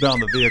slowed down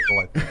the vehicle,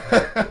 I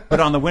think. Put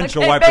on the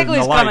windshield wipers and the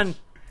Bagley's lights. coming.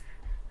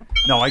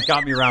 No, it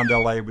got me around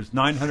L.A. It was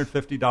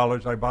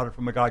 $950. I bought it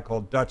from a guy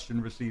called Dutch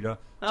in Reseda.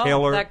 Oh,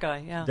 Taylor that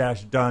guy, yeah.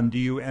 dash Dunn,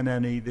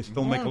 D-U-N-N-E. They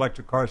still make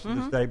electric cars to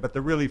this day, but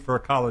they're really for a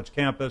college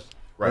campus,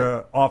 Right. or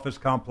an office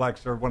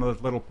complex, or one of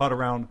those little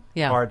put-around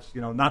Yeah. carts.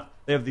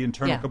 They have the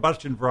internal Yeah.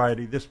 combustion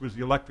variety. This was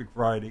the electric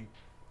variety.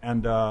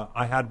 And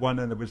I had one,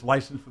 and it was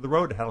licensed for the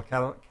road. It had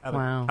a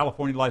Wow.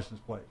 California license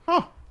plate.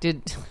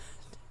 Did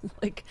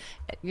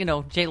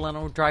Jay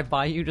Leno drive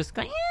by you just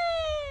going,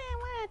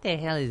 what the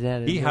hell is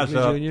that? He has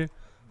Junior?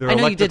 their I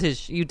know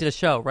electric- you did a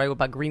show, right,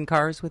 about green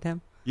cars with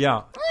him?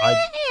 Yeah,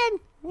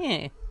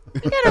 Yeah. You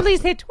got to at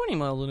least hit 20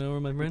 miles an hour,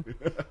 my friend.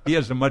 he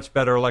has a much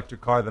better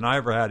electric car than I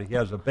ever had. He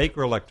has a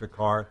Baker electric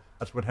car.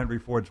 That's what Henry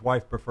Ford's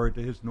wife preferred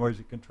to his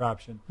noisy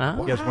contraption.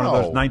 Oh. He has one of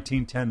Wow. those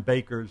 1910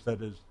 Bakers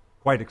that is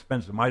quite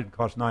expensive. Mine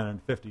cost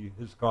 $950.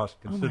 His cost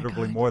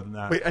considerably God. more than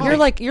that. Wait, and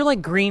You're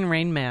like Green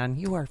Rain Man.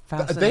 You are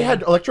fascinating. They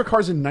had electric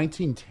cars in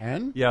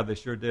 1910? Yeah, they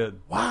sure did.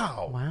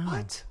 Wow.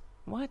 Wow.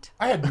 What?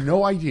 I had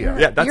no idea.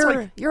 Yeah,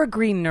 that's You're a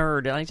green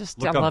nerd, and I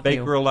Look love up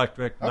Baker you.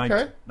 Electric.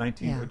 Okay.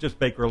 19. Yeah. Just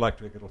Baker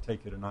Electric. It'll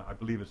take you to. I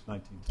believe it's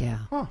 1910. Yeah.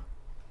 Huh.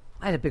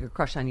 I had a bigger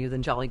crush on you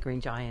than Jolly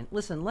Green Giant.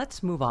 Listen,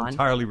 let's move on.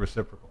 Entirely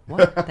reciprocal.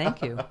 What?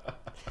 Thank you.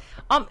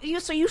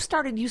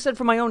 You said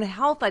for my own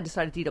health, I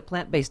decided to eat a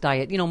plant-based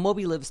diet.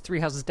 Moby lives 3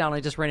 houses down. I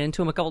just ran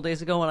into him a couple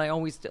days ago, and I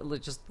always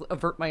just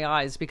avert my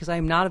eyes because I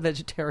am not a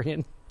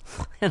vegetarian.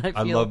 And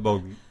I feel, love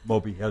Moby.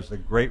 Moby has a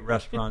great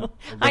restaurant.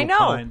 I know.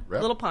 Pine.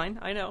 Little Pine,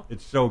 I know.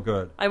 It's so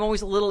good. I'm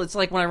always a little, it's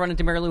like when I run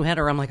into Mary Lou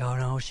Henner, I'm like, oh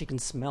no, she can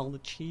smell the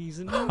cheese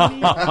and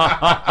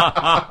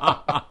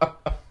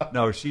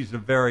No, she's a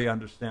very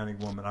understanding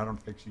woman. I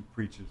don't think she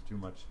preaches too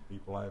much to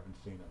people. I haven't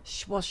seen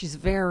it. Well, she's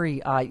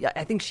very,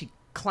 I think she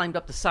climbed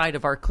up the side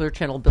of our Clear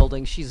Channel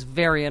building. She's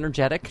very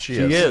energetic. She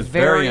She is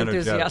very very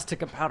energetic.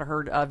 enthusiastic about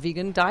her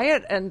vegan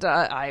diet, and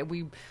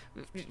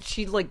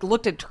she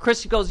looked at Chris.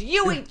 She goes,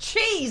 "You eat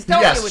cheese, don't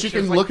you?" Yes, And she she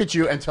was can like, look at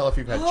you and tell if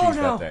you've had "Oh, cheese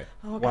no. that day.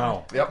 Oh, God.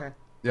 Wow. Yep. Okay.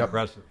 Yep.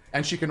 Impressive.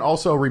 And she can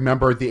also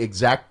remember the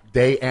exact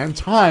day and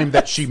time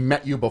that she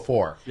met you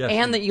before. Yes,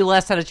 And that you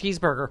last had a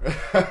cheesburger.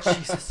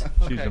 Jesus.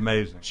 she's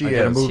amazing. She I did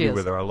a is. movie She is.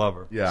 with her. I love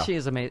her. Yeah. She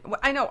is amazing. Well,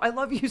 I know. I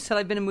love you said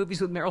I've been in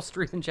movies with Meryl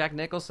Streep and Jack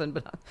Nicholson,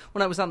 but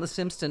when I was on The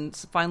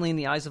Simpsons, finally in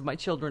the eyes of my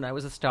children, I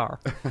was a star.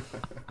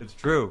 It's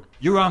true.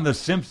 You were on The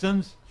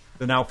Simpsons.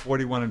 They're now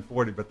 41 and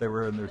 40, but they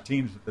were in their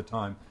teens at the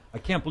time. I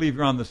can't believe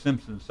you're on The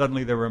Simpsons.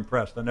 Suddenly they were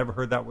impressed. I never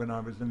heard that when I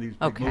was in these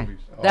big Okay. movies.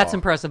 That's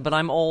impressive, but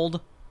I'm old.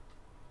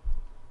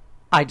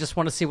 I just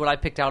want to see what I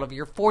picked out of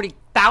your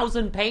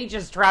 40,000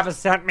 pages Travis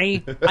sent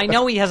me. I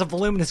know he has a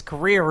voluminous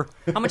career.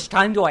 How much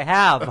time do I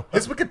have?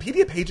 his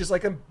Wikipedia page is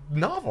like a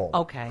novel.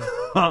 Okay.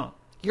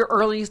 Your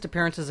earliest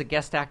appearance as a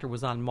guest actor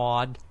was on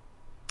Maude.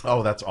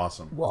 Oh, that's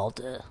awesome.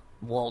 Walter.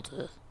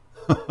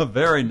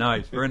 Very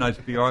nice. Very nice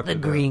PR. The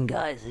green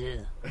guys,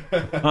 yeah.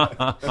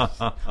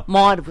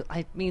 Maude,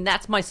 I mean,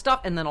 that's my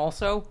stuff. And then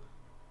also,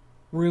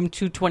 Room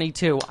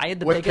 222. I had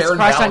the With biggest Karen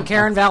crush on Valentine.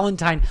 Karen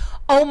Valentine.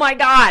 Oh, my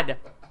God.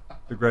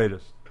 The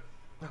greatest.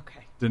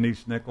 Okay.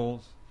 Denise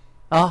Nichols,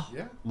 Oh,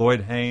 Yeah.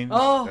 Lloyd Haynes,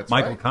 Oh. That's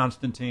Michael right.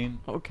 Constantine,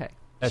 okay.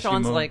 Essie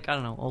Sean's Moon. like, I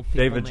don't know, old people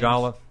David names.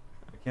 Jolliffe.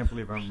 I can't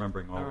believe I'm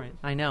remembering all All of right, them.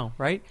 I know,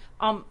 right?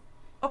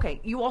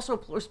 Okay, you also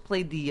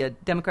played the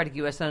Democratic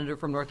U.S. Senator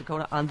from North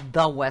Dakota on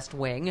The West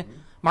Wing. Mm-hmm.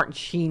 Martin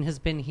Sheen has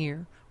been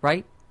here,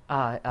 right?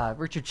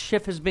 Richard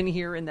Schiff has been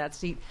here in that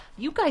seat.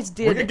 You guys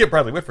did. We're going to get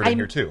Bradley Whitford in I'm-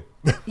 here, too.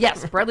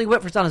 Yes, Bradley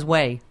Whitford's on his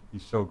way.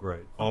 He's so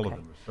great. All Okay. of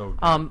them are so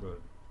damn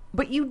good.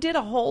 But you did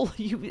a whole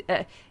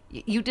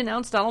you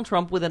denounced Donald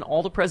Trump with an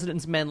All the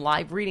President's Men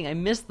live reading. I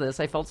missed this.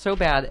 I felt so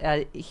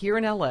bad here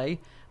in L.A.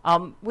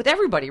 With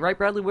everybody, right?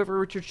 Bradley Whitford,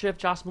 Richard Schiff,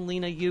 Joss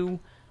Molina, you.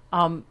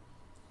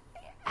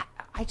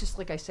 I just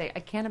like I say, I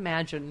can't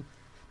imagine.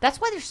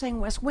 That's why they're saying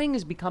West Wing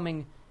is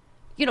becoming,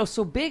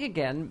 so big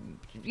again.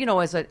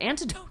 As an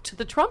antidote to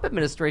the Trump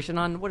administration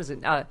on what is it,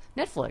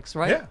 Netflix,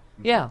 right? Yeah.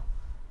 Yeah.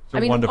 It's a I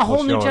mean, wonderful a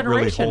whole new show. It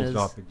really generation holds is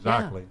up.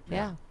 Exactly.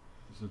 Yeah.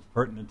 It's as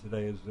pertinent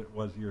today as it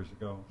was years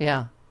ago.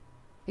 Yeah.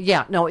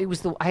 Yeah, no, it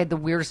was I had the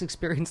weirdest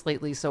experience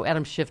lately. So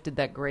Adam Schiff did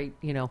that great,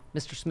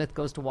 Mr. Smith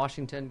goes to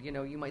Washington,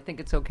 you might think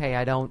it's okay,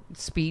 I don't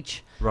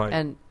speech. Right.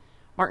 And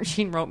Martin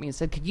Sheen wrote me and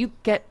said, could you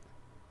get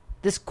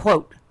this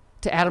quote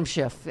to Adam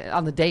Schiff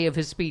on the day of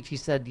his speech? He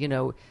said,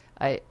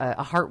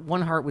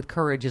 one heart with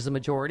courage is a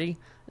majority.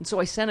 And so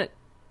I sent it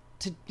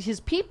to his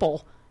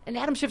people. And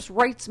Adam Schiff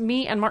writes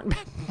me and Martin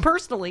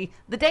personally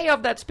the day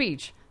of that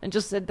speech and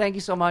just said, thank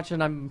you so much.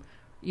 And I'm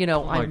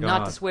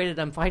not dissuaded.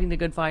 I'm fighting the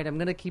good fight. I'm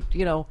going to keep,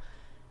 And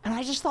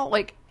I just thought,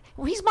 like,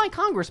 well, he's my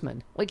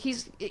congressman. Like,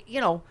 he's,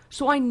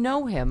 so I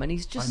know him. And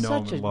he's just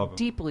such a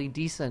deeply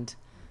decent,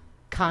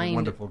 kind. A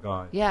wonderful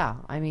guy. Yeah.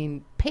 I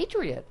mean,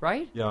 patriot,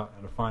 right? Yeah,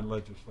 and a fine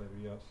legislator,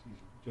 yes.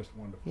 He's just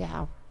wonderful.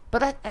 Yeah.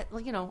 But,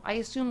 I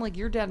assume, like,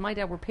 your dad and my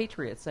dad were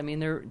patriots. I mean,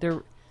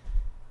 they're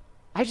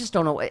I just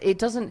don't know. It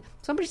doesn't.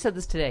 Somebody said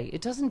this today.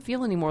 It doesn't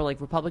feel anymore like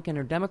Republican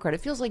or Democrat.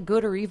 It feels like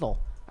good or evil.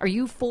 Are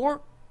you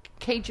for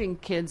caging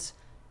kids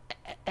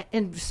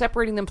and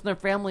separating them from their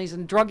families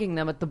and drugging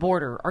them at the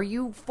border? Are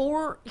you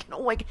for,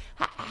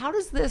 how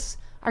does this?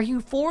 Are you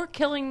for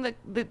killing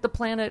the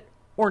planet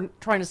or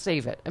trying to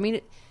save it? I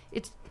mean,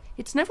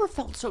 it's never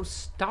felt so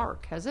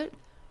stark, has it?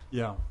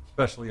 Yeah,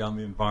 especially on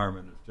the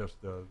environment. It's just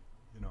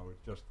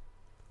it's just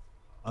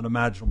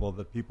unimaginable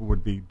that people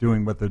would be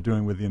doing what they're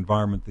doing with the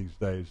environment these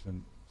days.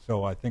 And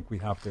so I think we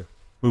have to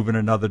move in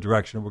another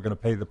direction. We're going to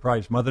pay the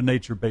price. Mother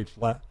Nature bats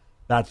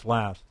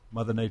last.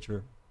 Mother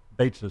Nature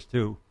baits us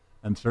too,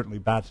 and certainly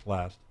bats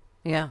last.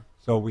 Yeah.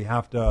 So we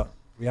have to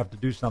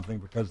do something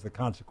because the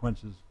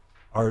consequences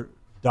are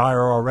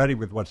dire already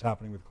with what's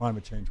happening with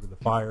climate change, with the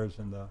fires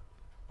and the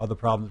other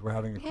problems we're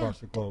having across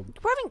the globe.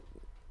 We're having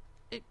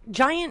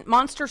giant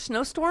monster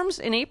snowstorms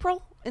in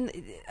April,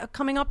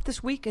 coming up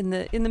this week in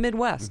the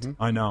Midwest.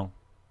 Mm-hmm. I know.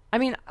 I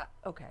mean,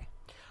 okay.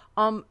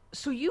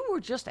 So you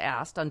were just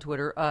asked on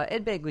Twitter,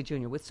 Ed Begley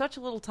Jr., with such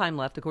a little time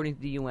left, according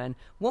to the UN,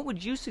 what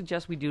would you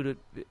suggest we do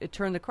to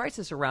turn the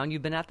crisis around?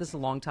 You've been at this a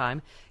long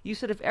time. You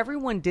said if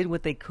everyone did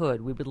what they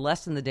could, we would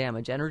lessen the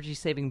damage.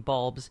 Energy-saving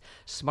bulbs,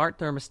 smart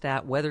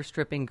thermostat, weather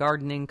stripping,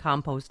 gardening,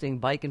 composting,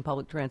 bike and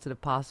public transit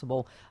if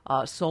possible,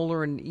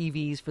 solar and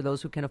EVs for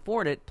those who can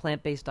afford it.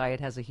 Plant-based diet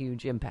has a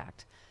huge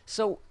impact.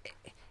 So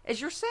as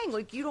you're saying,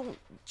 like, you don't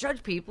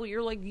judge people.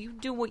 You're like, you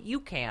do what you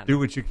can. Do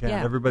what you can.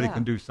 Yeah, everybody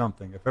can do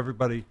something. If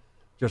everybody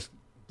just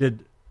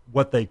did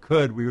what they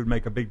could, we would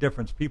make a big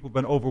difference. People have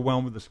been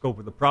overwhelmed with the scope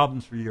of the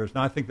problems for years.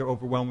 Now I think they're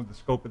overwhelmed with the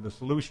scope of the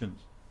solutions.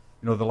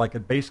 They're like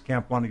at base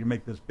camp wanting to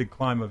make this big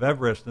climb of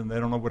Everest, and they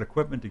don't know what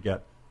equipment to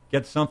get.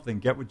 Get something.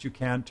 Get what you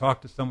can.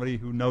 Talk to somebody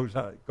who knows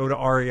how. Go to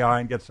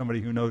REI and get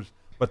somebody who knows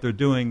what they're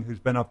doing, who's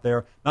been up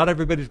there. Not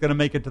everybody's going to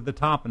make it to the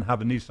top and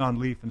have a Nissan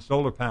Leaf and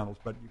solar panels,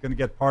 but you're going to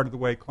get part of the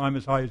way. Climb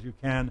as high as you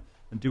can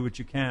and do what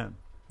you can.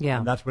 Yeah.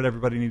 And that's what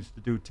everybody needs to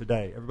do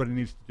today. Everybody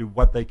needs to do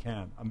what they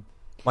can.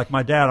 Like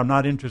my dad, I'm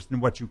not interested in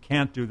what you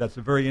can't do. That's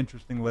a very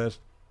interesting list,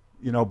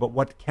 but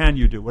what can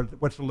you do?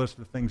 What's the list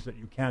of things that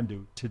you can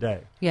do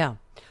today? Yeah.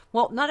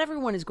 Well, not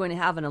everyone is going to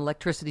have an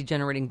electricity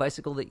generating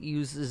bicycle that you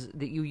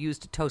use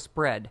to toast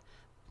bread.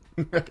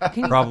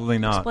 Can you Probably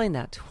not. Explain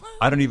that to us.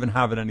 I don't even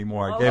have it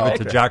anymore. I gave it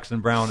to Jackson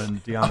Brown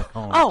and Deanna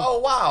Cohen. Oh,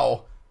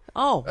 wow.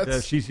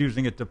 Oh. She's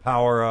using it to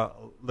power a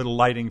little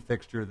lighting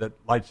fixture that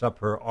lights up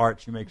her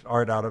art. She makes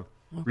art out of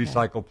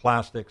recycled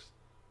plastics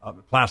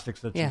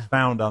that she's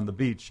found on the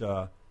beach.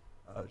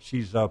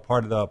 She's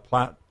part of the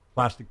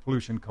Plastic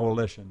Pollution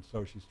Coalition,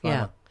 so she's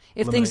trying to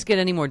If things get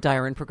any more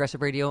dire in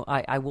Progressive Radio,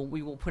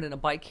 we will put in a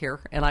bike here,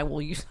 and I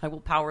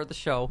will power the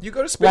show. You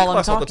go to spin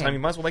class all the time. You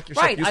might as well make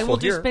yourself useful I will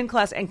do here. spin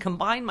class and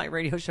combine my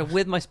radio show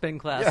with my spin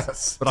class.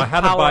 Yes. But I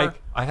had a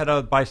bike. I had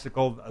a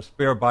bicycle, a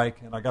spare bike,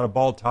 and I got a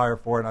ball tire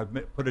for it. And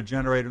I put a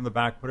generator in the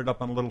back, put it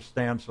up on a little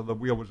stand so the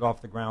wheel was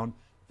off the ground.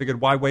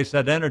 Figured, why waste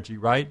that energy,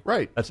 right?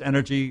 Right. That's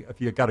energy.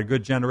 If you got a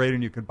good generator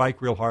and you could bike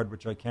real hard,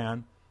 which I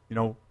can,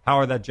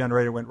 power that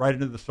generator went right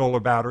into the solar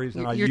batteries,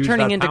 and You're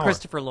turning into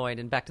Christopher Lloyd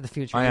in Back to the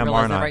Future. I you am,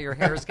 realize aren't that, I? right? Your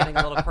hair is getting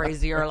a little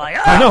crazy. You're like,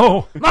 I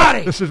know,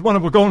 Marty! This is one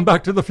of going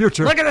Back to the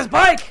Future. Look at his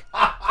bike!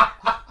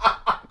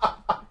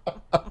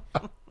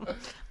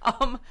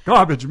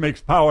 Garbage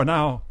makes power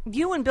now.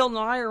 You and Bill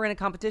Nye are in a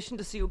competition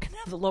to see who can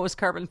have the lowest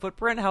carbon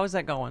footprint. How is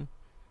that going?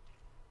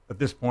 At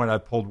this point, I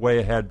pulled way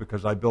ahead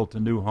because I built a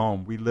new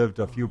home. We lived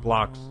a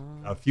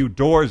few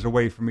doors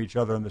away from each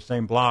other in the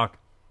same block,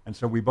 and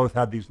so we both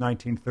had these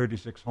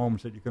 1936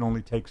 homes that you can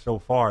only take so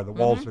far. The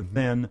walls are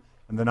thin,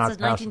 and they're not This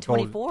is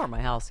 1924,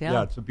 my house, yeah.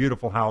 Yeah, it's a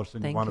beautiful house,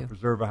 and Thank you want to you.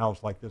 preserve a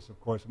house like this, of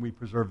course, and we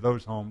preserved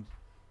those homes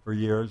for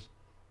years.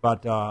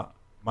 But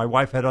my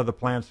wife had other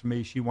plans for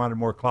me. She wanted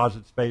more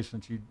closet space,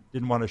 and she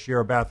didn't want to share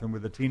a bathroom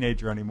with a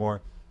teenager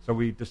anymore, so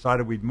we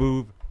decided we'd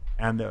move.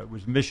 And it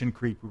was mission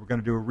creep. We were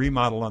going to do a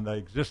remodel on the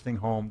existing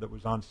home that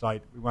was on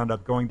site. We wound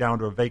up going down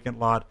to a vacant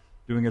lot,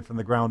 doing it from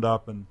the ground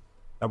up, and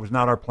that was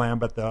not our plan.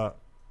 But the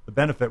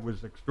benefit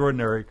was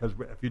extraordinary because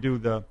if you do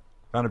the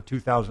kind of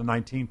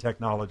 2019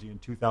 technology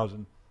and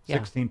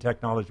 2016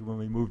 technology when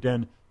we moved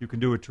in, you can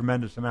do a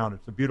tremendous amount.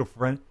 It's a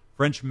beautiful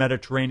French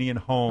Mediterranean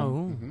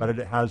home, but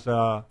it has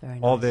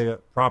all the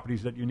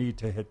properties that you need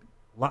to hit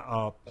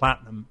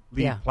platinum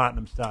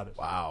status.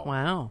 Wow.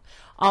 Wow.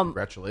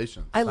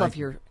 Congratulations.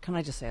 Can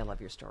I just say I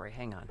love your story?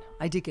 Hang on.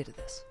 I did get to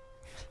this.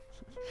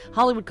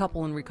 Hollywood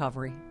couple in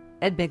recovery.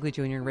 Ed Begley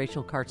Jr. and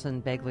Rachel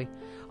Carson Begley.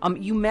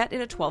 You met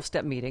in a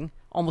 12-step meeting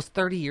almost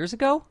 30 years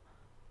ago?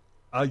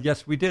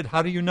 Yes, we did.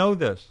 How do you know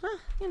this?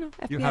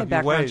 FBI You have your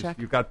background ways. check.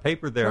 You've got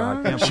paper there.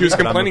 I can't She was believe it.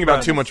 I'm complaining about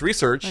impressed. too much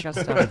research. I got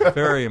stuff. It's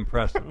very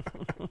impressive.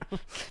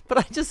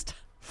 But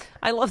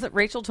I love that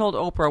Rachel told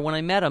Oprah when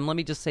I met him, let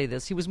me just say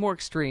this, he was more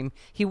extreme.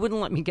 He wouldn't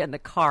let me get in a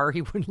car.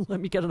 He wouldn't let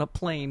me get on a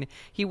plane.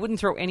 He wouldn't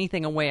throw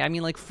anything away. I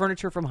mean, like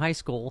furniture from high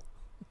school.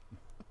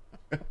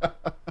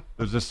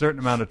 There's a certain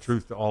amount of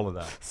truth to all of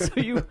that. So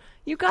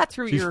you got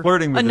through She's your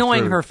flirting with the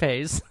annoying truth. her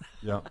phase.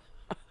 Yeah.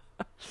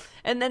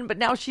 But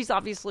now she's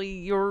obviously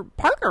your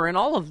partner in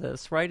all of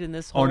this, right? In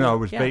this whole, Oh, no, it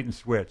was yeah. bait and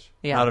switch.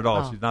 Yeah. Not at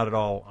all. Oh. She's not at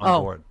all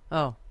on board.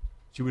 Oh.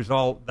 She was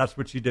that's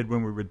what she did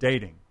when we were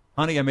dating.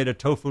 Honey, I made a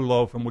tofu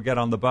loaf and we'll get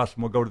on the bus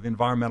and we'll go to the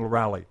environmental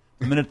rally.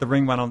 The minute the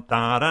ring went on,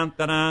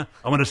 da-da-da-da,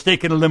 I want a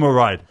steak and a limo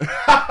ride.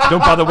 Don't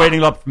bother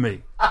waiting up for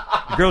me.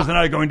 The girls and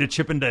I are going to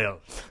Chippendale.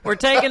 We're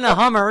taking the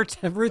Hummer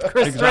to Ruth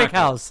Chris Exactly.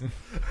 Steakhouse.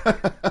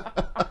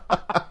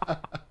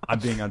 I'm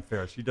being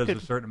unfair. She does a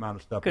certain amount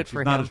of stuff, Good but she's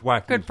for not him. as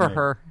wacky Good as for me.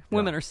 her. Yeah.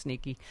 Women are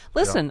sneaky.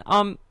 Listen,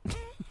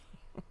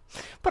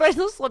 but I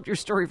just loved your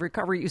story of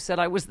recovery. You said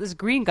I was this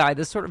green guy,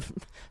 this sort of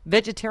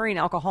vegetarian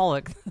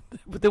alcoholic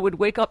that would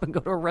wake up and go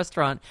to a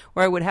restaurant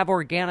where I would have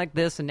organic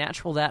this and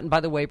natural that. And by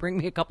the way, bring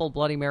me a couple of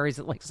Bloody Marys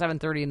at like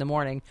 7:30 in the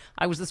morning.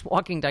 I was this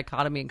walking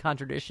dichotomy and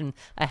contradiction,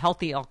 a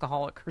healthy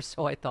alcoholic, or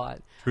so I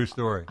thought. True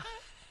story.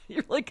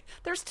 You're like,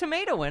 there's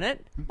tomato in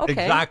it. Okay.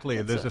 Exactly.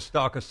 There's a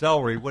stalk of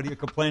celery. What are you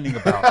complaining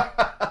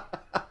about?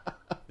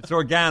 It's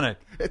organic.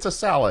 It's a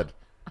salad.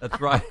 That's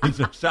right.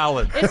 It's a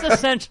salad. It's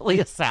essentially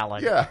a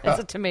salad. Yeah. It's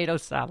a tomato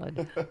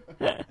salad.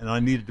 And I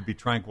needed to be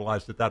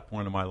tranquilized at that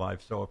point in my life,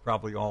 so it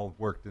probably all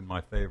worked in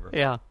my favor.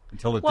 Yeah.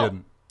 Until it Well,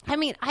 didn't. I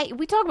mean,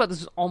 we talk about this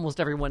with almost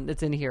everyone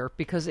that's in here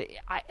because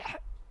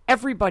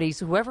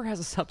whoever has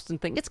a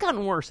substance thing, it's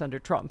gotten worse under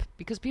Trump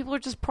because people are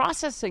just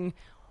processing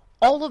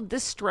all of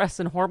this stress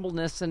and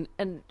horribleness and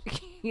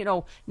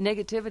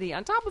negativity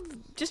on top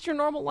of just your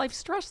normal life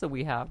stress that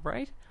we have,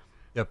 right?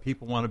 Yeah,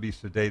 people want to be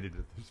sedated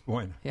at this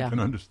point. Yeah. I can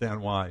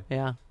understand why.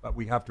 Yeah. But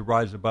we have to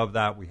rise above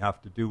that. We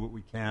have to do what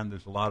we can.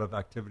 There's a lot of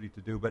activity to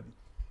do. But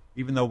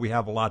even though we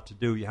have a lot to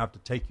do, you have to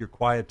take your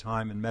quiet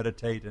time and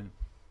meditate and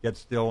get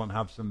still and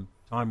have some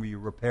time where you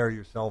repair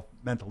yourself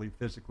mentally,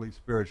 physically,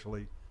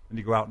 spiritually, and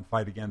you go out and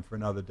fight again for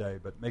another day.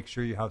 But make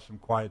sure you have some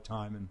quiet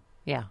time and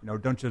Yeah.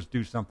 don't just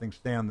do something,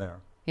 stand there.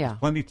 Yeah. There's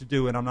plenty to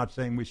do, and I'm not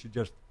saying we should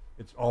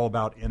it's all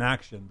about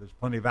inaction. There's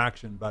plenty of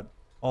action, but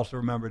also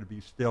remember to be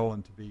still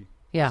and to be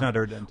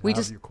centered and to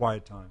have your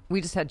quiet time.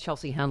 We just had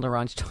Chelsea Handler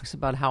on. She talks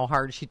about how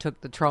hard she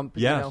took the Trump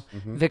Yes.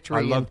 victory.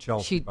 I love and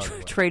Chelsea, She by the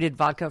way. traded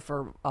vodka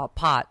for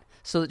pot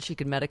so that she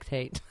could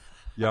meditate.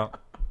 Yeah.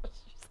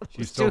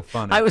 She's so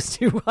funny. I was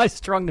too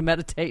high-strung to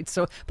meditate,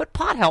 but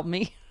pot helped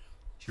me.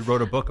 She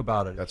wrote a book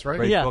about it. That's right.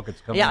 Great Yeah, book. It's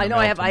coming. yeah. I in the know.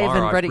 I mail have. I tomorrow.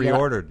 haven't read it yet.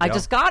 Pre-ordered. I yeah.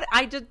 just got it.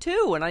 I did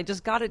too, and I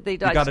just got it. I You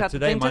just got it got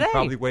today. the thing Mine's today.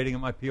 probably waiting in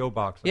my P.O.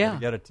 box. I'm Yeah. going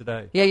to get it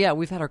today. Yeah.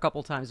 We've had her a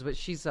couple times, but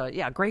she's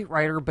a great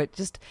writer. But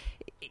just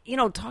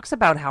talks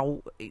about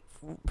how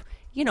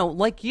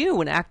like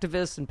you, an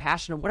activist and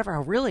passionate, whatever,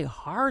 how really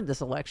hard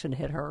this election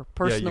hit her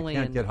personally. Yeah,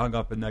 you can't get hung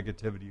up in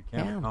negativity. You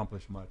can't Yeah.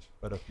 accomplish much.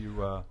 But if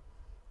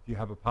you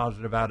have a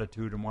positive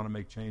attitude and want to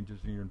make changes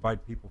and you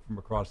invite people from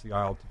across the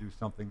aisle to do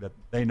something that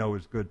they know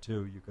is good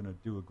too, you're going to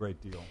do a great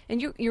deal.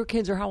 And your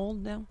kids are how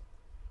old now?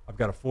 I've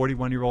got a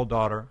 41-year-old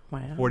daughter,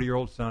 Wow. a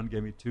 40-year-old son,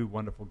 gave me 2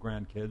 wonderful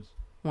grandkids.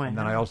 Wow. And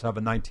then I also have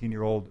a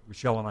 19-year-old.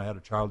 Rochelle and I had a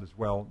child as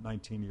well,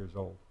 19 years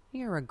old.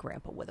 You're a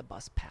grandpa with a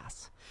bus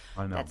pass.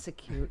 I know. That's so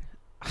cute.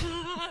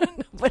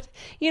 But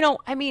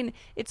I mean,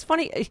 it's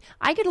funny.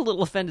 I get a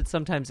little offended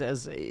sometimes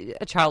as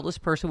a childless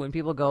person when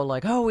people go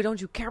like, "Oh, don't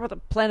you care about the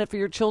planet for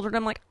your children?"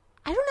 I'm like,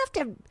 I don't have to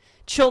have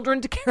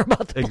children to care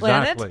about the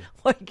Exactly. planet.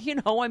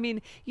 Like, I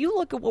mean, you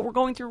look at what we're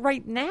going through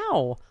right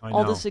now. I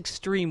All know. this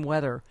extreme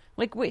weather.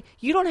 Like,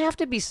 you don't have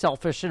to be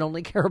selfish and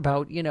only care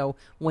about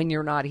when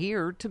you're not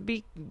here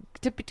to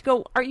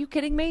go. Are you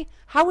kidding me?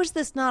 How is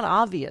this not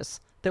obvious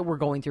that we're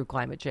going through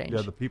climate change?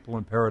 Yeah, the people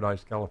in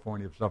Paradise,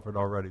 California have suffered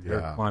already. They're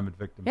Yeah. climate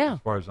victims Yeah. as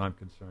far as I'm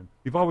concerned.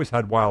 We've always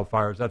had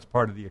wildfires. That's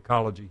part of the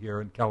ecology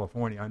here in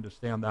California. I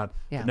understand that.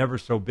 Yeah. But never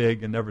so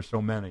big and never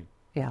so many.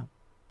 Yeah.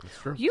 That's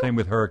true. Same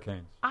with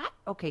hurricanes.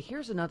 Okay,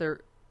 here's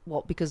another.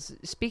 Well, because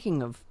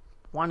speaking of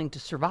wanting to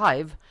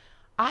survive,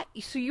 I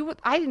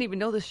didn't even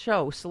know this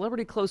show,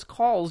 Celebrity Close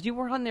Calls. You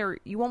were on there.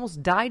 You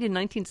almost died in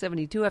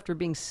 1972 after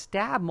being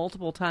stabbed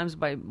multiple times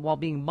while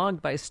being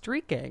mugged by a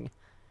street gang.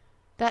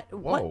 That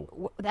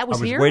Whoa. that I was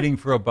was here. waiting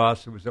for a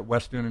bus. It was at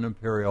Western and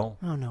Imperial.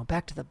 Oh no,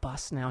 back to the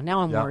bus now. Now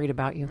I'm Yeah. worried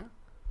about you.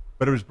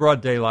 But it was broad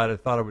daylight. I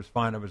thought it was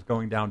fine. I was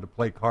going down to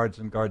play cards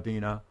in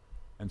Gardena.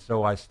 And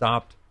so I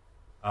stopped.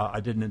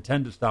 I didn't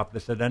intend to stop. They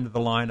said, end of the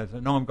line. I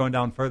said, no, I'm going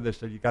down further. They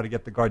said, you got to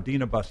get the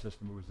Gardena bus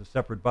system. It was a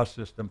separate bus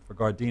system for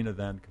Gardena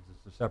then because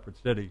it's a separate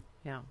city.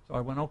 Yeah. So I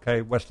went,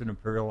 okay, Western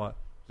Imperial. I was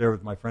there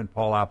with my friend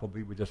Paul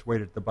Appleby. We just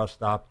waited at the bus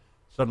stop.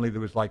 Suddenly there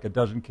was like a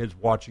dozen kids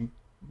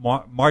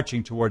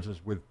marching towards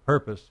us with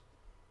purpose.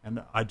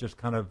 And I just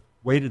kind of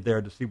waited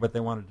there to see what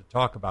they wanted to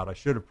talk about. I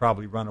should have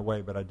probably run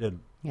away, but I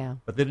didn't. Yeah.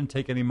 But they didn't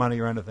take any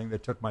money or anything. They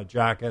took my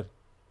jacket,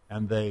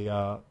 and they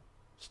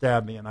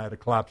stabbed me, and I had a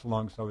collapsed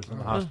lung, so I was in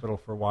the hospital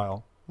for a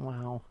while.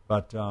 Wow.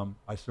 But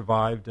I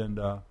survived, and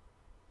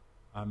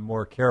I'm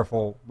more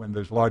careful when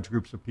there's large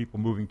groups of people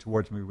moving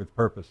towards me with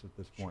purpose at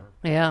this point.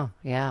 Yeah,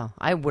 yeah.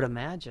 I would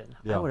imagine.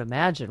 Yeah. I would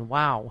imagine.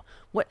 Wow.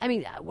 What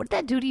did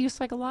that do to you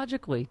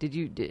psychologically?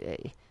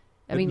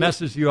 It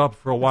messes you up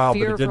for a while, but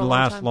fear it for a didn't long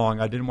last time? long.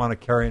 I didn't want to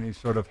carry any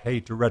sort of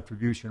hate or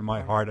retribution in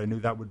my heart. I knew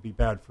that would be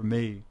bad for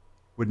me.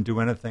 Wouldn't do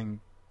anything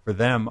for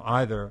them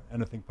either,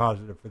 anything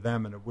positive for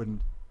them, and it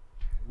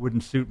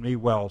wouldn't suit me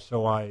well.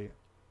 So I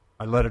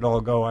let it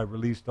all go. I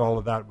released all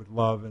of that with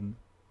love, and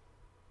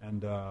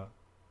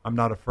I'm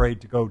not afraid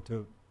to go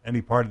to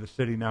any part of the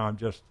city now. I'm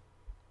just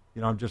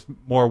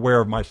more aware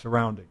of my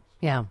surroundings.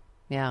 Yeah,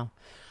 yeah.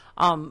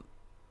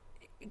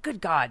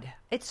 Good God,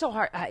 it's so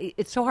hard.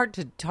 It's so hard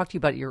to talk to you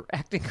about your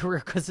acting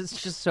career because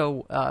it's just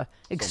so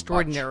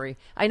extraordinary.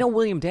 I know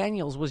William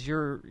Daniels was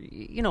your,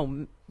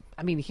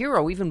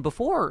 hero even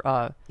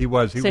before. He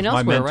was St. my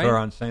Elsewhere, mentor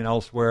right? on St.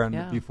 Elsewhere, and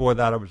Yeah. before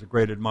that I was a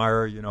great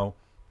admirer.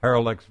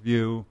 Parallax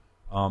View,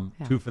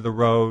 Two for the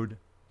Road,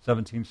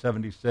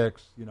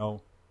 1776,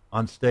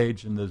 on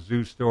stage in the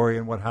Zoo Story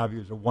and what have you.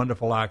 He's a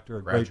wonderful actor,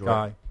 a great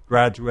guy.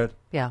 Graduate,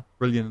 Yeah.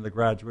 brilliant in The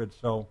Graduate.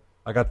 So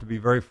I got to be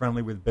very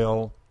friendly with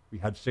Bill. We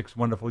had 6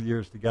 wonderful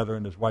years together,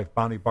 and his wife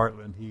Bonnie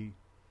Bartlett, and he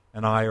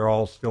and I are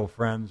all still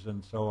friends,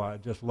 and so I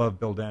just love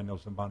Bill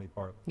Daniels and Bonnie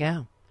Bartlett.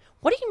 Yeah.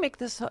 What do you make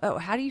this?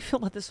 How do you feel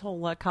about this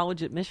whole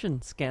college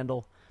admission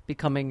scandal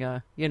becoming?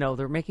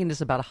 They're making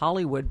this about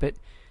Hollywood, but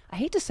I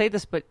hate to say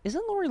this, but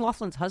isn't Lori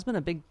Loughlin's husband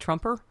a big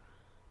Trumper?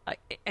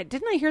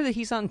 Didn't I hear that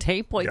he's on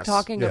tape, Yes.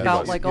 talking Yeah, he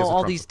about was. He is a all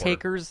Trump these supporter.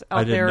 takers I out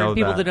didn't there know and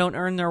people that. that don't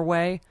earn their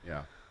way?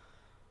 Yeah.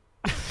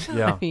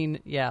 Yeah. I mean,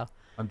 yeah.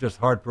 I'm just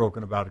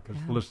heartbroken about it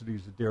because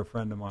Felicity's a dear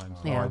friend of mine.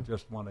 So Yeah. I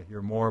just want to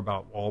hear more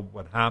about all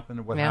what happened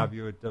and what Yeah. have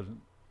you. It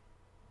doesn't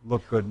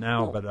look good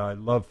now, but I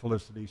love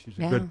Felicity. She's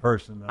a good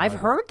person. I've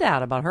heard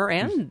that about her,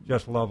 She's and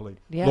just lovely.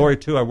 Yeah. Lori,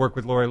 too. I worked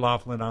with Lori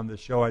Loughlin on this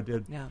show I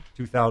did Yeah.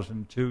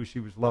 2002. She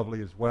was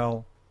lovely as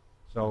well.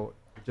 So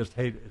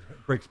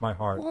it breaks my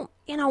heart. well,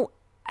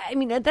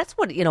 that's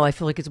what I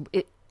feel like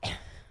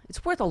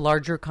it's worth a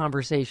larger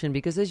conversation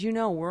because, as you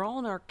know, we're all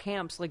in our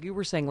camps, like you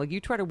were saying, like you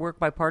try to work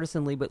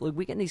bipartisanly, but like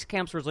we get in these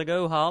camps where it's like,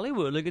 oh,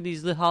 Hollywood, look at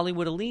the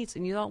Hollywood elites,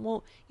 and you thought,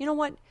 well, you know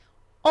what?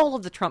 All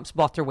of the Trumps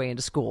bought their way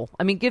into school.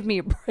 I mean, give me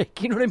a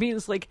break. You know what I mean?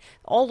 It's like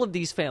all of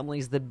these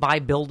families that buy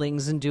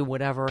buildings and do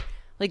whatever.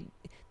 Like,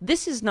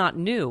 this is not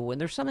new,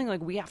 and there's something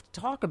like we have to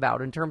talk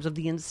about in terms of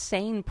the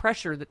insane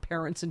pressure that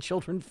parents and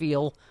children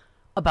feel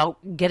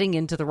about getting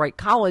into the right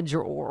college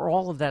or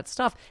all of that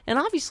stuff. And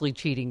obviously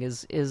cheating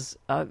is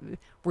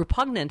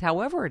repugnant,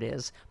 however it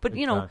is. But,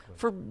 Exactly.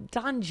 for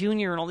Don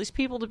Jr. and all these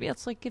people to be,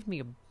 it's like, give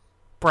me a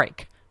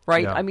break,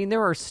 right? Yeah. I mean,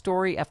 there are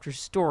story after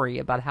story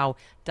about how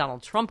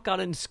Donald Trump got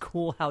into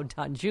school, how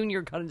Don Jr.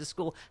 got into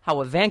school,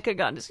 how Ivanka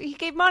got into school. He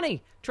gave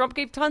money. Trump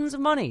gave tons of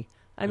money.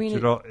 I mean,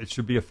 It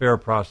should be a fair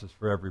process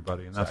for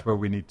everybody, and that's where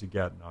we need to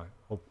get. And I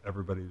hope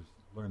everybody's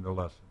learned their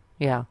lesson.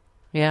 yeah,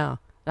 yeah.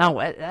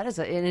 No, it's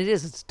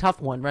a tough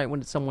one, right?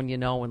 When it's someone you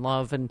know and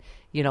love, and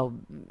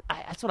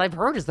that's what I've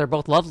heard is they're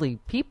both lovely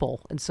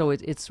people, and so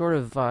it's sort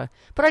of. But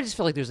I just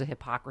feel like there's a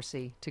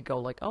hypocrisy to go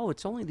like, oh,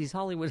 it's only these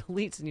Hollywood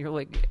elites, and you're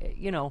like,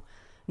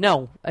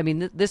 no. I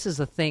mean, this is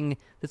a thing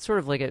that's sort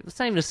of like it's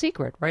not even a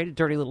secret, right? A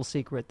dirty little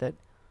secret that,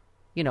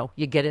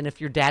 you get in if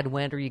your dad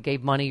went, or you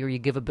gave money, or you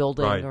give a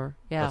building, Right. or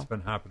yeah, That's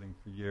been happening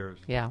for years.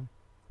 yeah.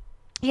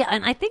 Yeah,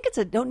 and I think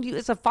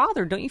as a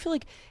father, don't you feel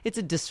like it's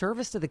a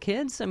disservice to the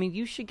kids? I mean,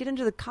 you should get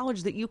into the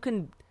college that you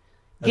can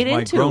get As my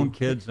into. grown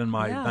kids and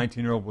my Yeah.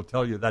 19-year-old will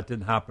tell you, that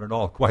didn't happen at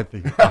all. Quite the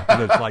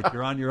opposite. It's like,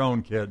 you're on your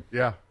own, kid.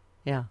 Yeah.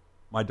 Yeah,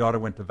 My daughter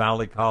went to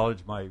Valley College.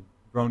 My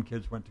grown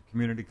kids went to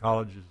community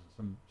colleges,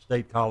 some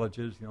state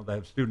colleges. They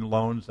have student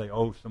loans. They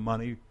owe some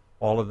money.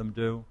 All of them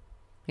do.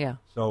 yeah,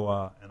 So,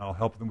 and I'll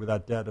help them with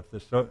that debt. If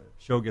the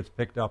show gets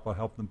picked up, I'll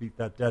help them beat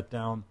that debt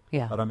down.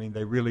 Yeah. But, I mean,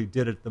 they really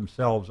did it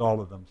themselves, all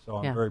of them. So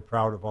I'm Yeah. very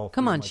proud of all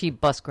Come three on, of my cheap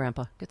bus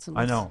grandpa, get some.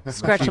 I know. I'm a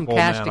Scratch cheap some old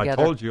cash man. I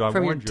together. told you, I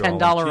from your warned you all. I'm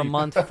 $10 a cheap.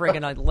 month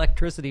friggin'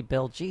 electricity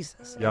bill.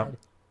 Jesus. Yep.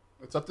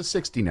 It's up to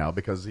 60 now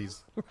because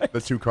he's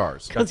the 2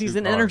 cars. Because he's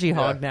an cars. energy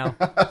hog now.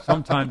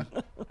 Sometimes,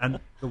 and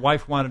the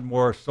wife wanted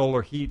more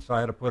solar heat, so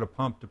I had to put a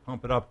pump to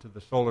pump it up to the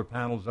solar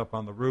panels up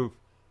on the roof.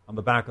 On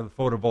the back of the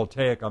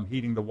photovoltaic, I'm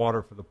heating the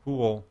water for the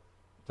pool.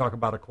 Talk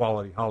about a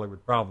quality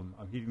Hollywood problem.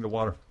 I'm heating the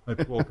water for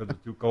my pool because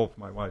it's too cold for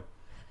my wife.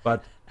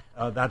 But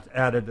that's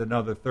added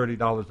another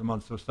 $30 a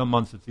month, so some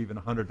months it's even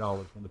 $100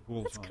 when the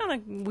pool's It's on. kind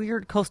of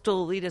weird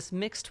coastal elitist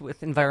mixed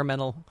with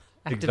environmental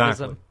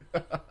activism.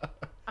 Exactly.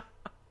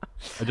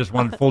 I just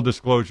wanted full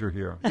disclosure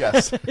here.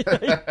 Yes. No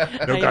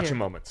I gotcha hear-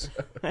 moments.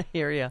 I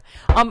hear you.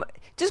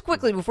 Just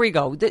quickly before you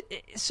go,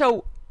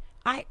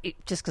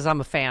 just because I'm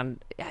a fan,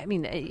 I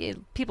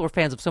mean, people are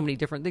fans of so many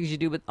different things you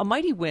do, but A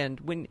Mighty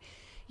Wind, when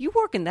you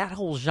work in that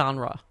whole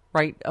genre,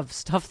 right, of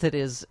stuff that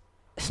is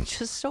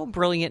just so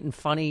brilliant and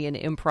funny and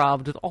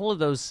improv with all of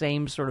those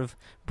same sort of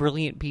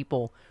brilliant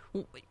people,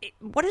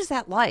 what is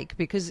that like?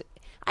 Because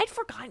I'd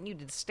forgotten you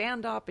did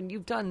stand up and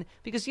you've done,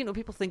 because,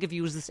 people think of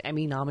you as this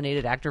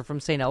Emmy-nominated actor from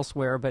St.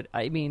 Elsewhere, but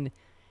I mean,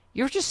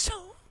 you're just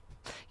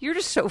You're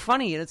just so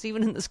funny, and it's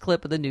even in this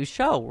clip of the new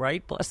show,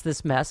 right? Bless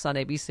This Mess on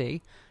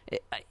ABC.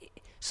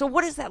 So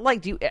what is that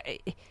like?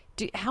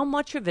 How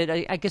much of it,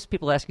 I guess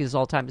people ask you this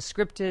all the time, is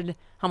scripted?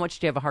 How much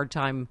do you have a hard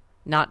time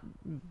not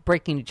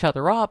breaking each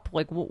other up?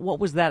 Like, what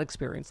was that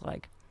experience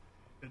like?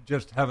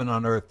 Just heaven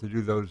on earth to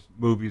do those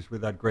movies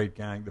with that great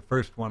gang. The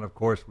first one, of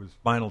course, was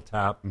Spinal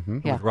Tap,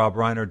 Yeah. with Rob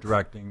Reiner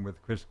directing,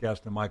 with Chris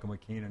Guest and Michael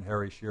McKean and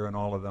Harry Shearer and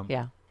all of them.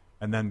 Yeah.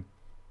 And then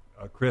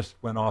Chris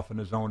went off on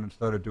his own and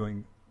started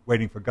doing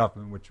Waiting for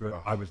Guffman, which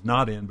I was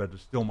not in, but is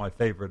still my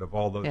favorite of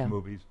all those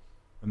movies.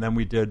 And then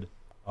we did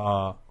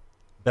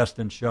Best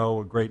in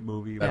Show, a great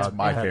movie. That's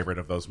my favorite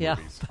of those Yeah.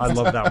 movies. I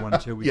love that one,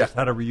 too. We Yeah. just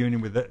had a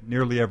reunion with it.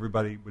 Nearly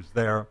everybody was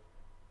there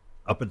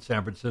up in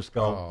San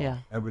Francisco. Yeah.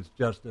 It was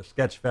just a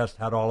sketch fest,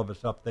 had all of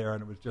us up there,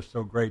 and it was just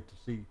so great to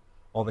see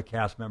all the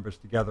cast members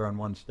together on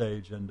one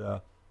stage. And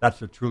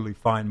that's a truly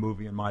fine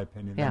movie, in my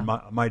opinion. Yeah.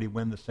 And Mighty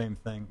Wind, the same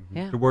thing.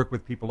 Yeah. To work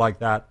with people like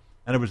that.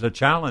 And it was a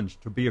challenge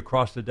to be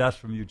across the desk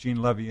from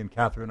Eugene Levy and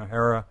Catherine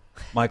O'Hara,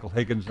 Michael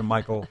Higgins and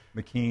Michael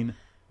McKean,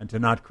 and to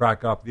not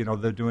crack up. You know,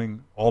 they're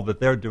doing all that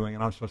they're doing,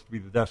 and I'm supposed to be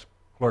the desk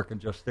clerk and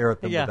just stare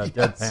at them Yeah. with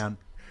that deadpan.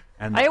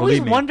 And I always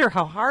believe me, wonder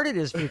how hard it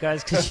is for you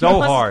guys. Cause So you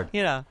must- hard.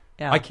 Yeah.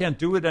 I can't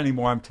do it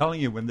anymore. I'm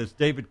telling you, when this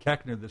David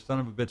Koechner, the son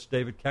of a bitch,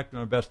 David Koechner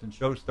on Best in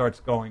Show starts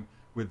going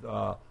with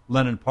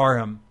Lennon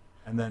Parham,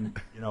 and then,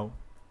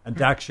 and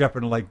Dak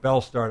Shepard and Lake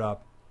Bell start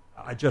up,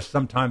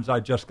 sometimes I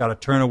just got to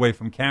turn away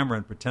from camera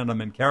and pretend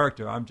I'm in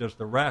character. I'm just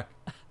a wreck.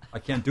 I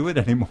can't do it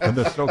anymore.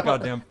 They're so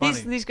goddamn funny.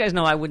 These guys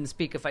know I wouldn't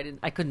speak if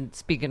I couldn't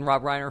speak in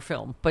Rob Reiner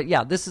film. But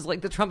yeah, this is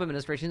like the Trump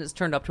administration. It's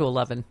turned up to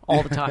 11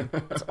 all the time.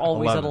 It's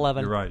always at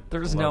 11. You're right.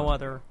 There's 11. no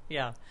other.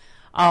 Yeah.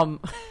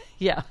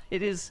 Yeah,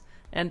 it is.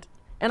 And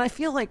I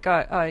feel like,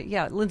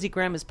 Lindsey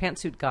Graham is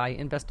pantsuit guy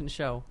in Best in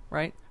Show,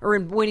 right? Or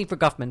in Waiting for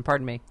Guffman,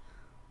 pardon me.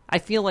 I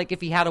feel like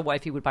if he had a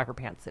wife, he would buy her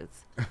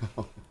pantsuits.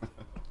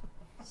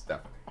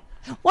 Stephanie.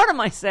 What am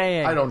I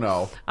saying? I don't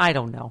know.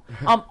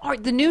 All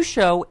right, the new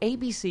show,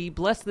 ABC,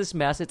 Bless This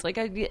Mess, it's like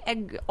a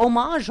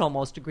homage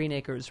almost to Green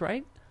Acres,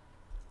 right?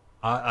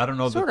 I don't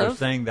know Sort that they're of.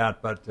 saying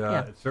that, but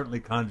Yeah. it certainly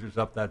conures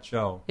up that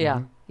show.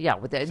 Yeah, yeah,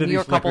 with the City New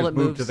York couple that slickers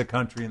moved moves to the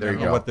country, and There they you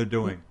don't know go. what they're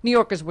doing. New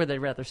York is where they'd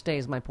rather stay,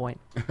 is my point.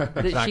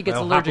 Exactly. She gets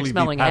I'll allergic happily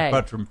smelling be Pat hay.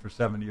 Buttram for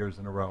 7 years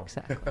in a row.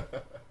 Exactly.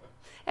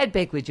 Ed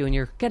Begley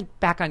Jr., get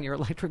back on your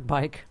electric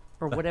bike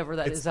or whatever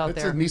that is out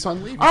It's there. a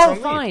Nissan Leaf. Oh, Nissan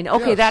Leaf. fine.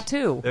 Okay, Yes. that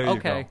too. There you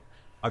okay. go.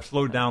 I've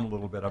slowed down a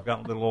little bit. I've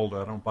gotten a little older.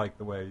 I don't bike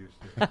the way I used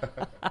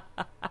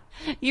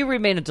to. You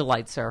remain a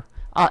delight, sir.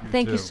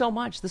 Thank you too. so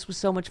much. This was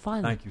so much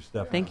fun. Thank you,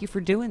 Stephanie. Thank you for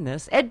doing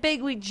this. Ed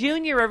Begley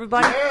Jr.,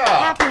 everybody.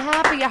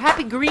 A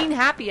happy green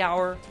happy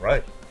hour.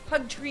 Right.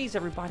 Hug trees,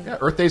 everybody. Yeah,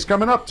 Earth Day's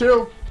coming up,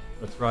 too.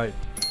 That's right.